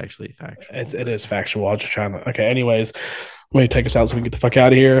mean, that's actually factual. It is factual. I'm just trying to. Okay, anyways, let me take us out so we can get the fuck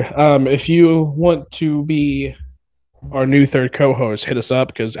out of here. If you want to be our new third co-host, hit us up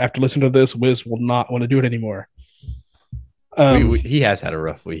because after listening to this, Wiz will not want to do it anymore. He has had a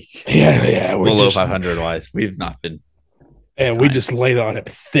rough week. Yeah. Below 500 wise, we've not been. And we just laid on it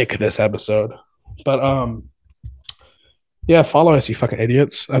thick this episode. But yeah, follow us, you fucking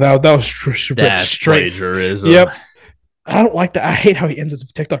idiots. That was straight plagiarism. Yep. I don't like that. I hate how he ends his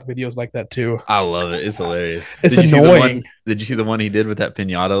TikTok videos like that too. I love it. It's hilarious. It's annoying. Did you see the one he did with that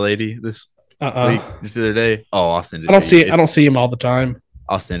pinata lady this week, just the other day? Oh, I'll send it. I don't see him all the time.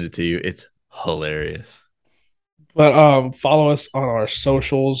 I'll send it to you. It's hilarious. But follow us on our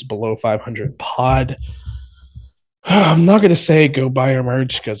socials, below 500 pod. I'm not gonna say go buy our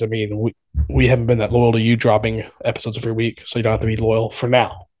merch because I mean we haven't been that loyal to you dropping episodes every week, so you don't have to be loyal for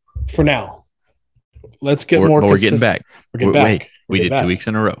now. Let's get more. We're getting back. We're getting back. Wait, we did 2 weeks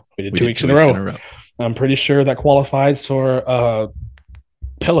in a row. We did 2 weeks in a row. I'm pretty sure that qualifies for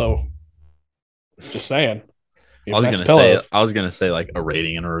pillow. Just saying. I was gonna say like a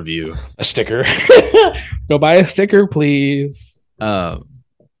rating and a review, a sticker. Go buy a sticker, please. But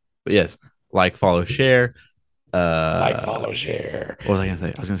yes, follow, share. Follow, share. What was I gonna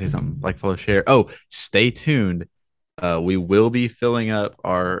say? I was gonna say something. Follow, share. Oh, stay tuned. We will be filling up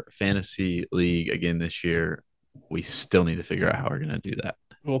our fantasy league again this year. We still need to figure out how we're gonna do that.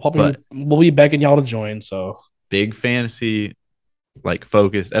 We'll be begging y'all to join. So big fantasy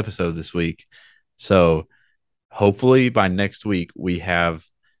focused episode this week. So hopefully by next week we have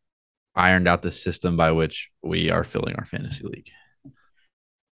ironed out the system by which we are filling our fantasy league.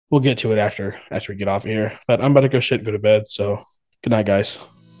 We'll get to it after we get off of here. But I'm about to go shit and go to bed. So good night, guys.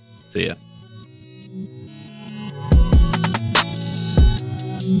 See ya.